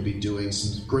we're going to be doing,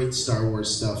 some great Star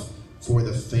Wars stuff for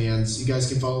the fans. You guys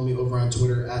can follow me over on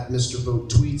Twitter at Mr. Vote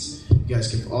Tweets. You guys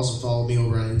can also follow me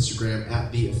over on Instagram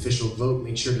at The Official Vote.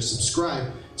 Make sure to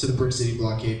subscribe to the Brick City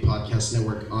Blockade Podcast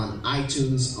Network on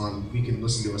iTunes. You can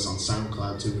listen to us on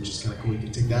SoundCloud too, which is kind of cool. You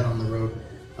can take that on the road.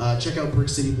 Check out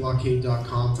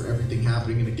BrickCityBlockade.com for everything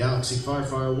happening in a galaxy far,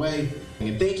 far away.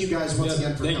 And thank you guys once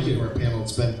again for coming to our panel.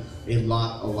 It's been a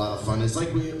lot of fun. It's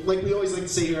like we always like to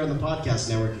say here on the podcast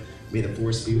network, may the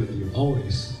force be with you.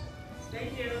 Always.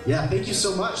 Thank you. Yeah, thank you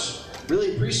so much.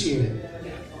 Really appreciate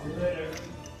it.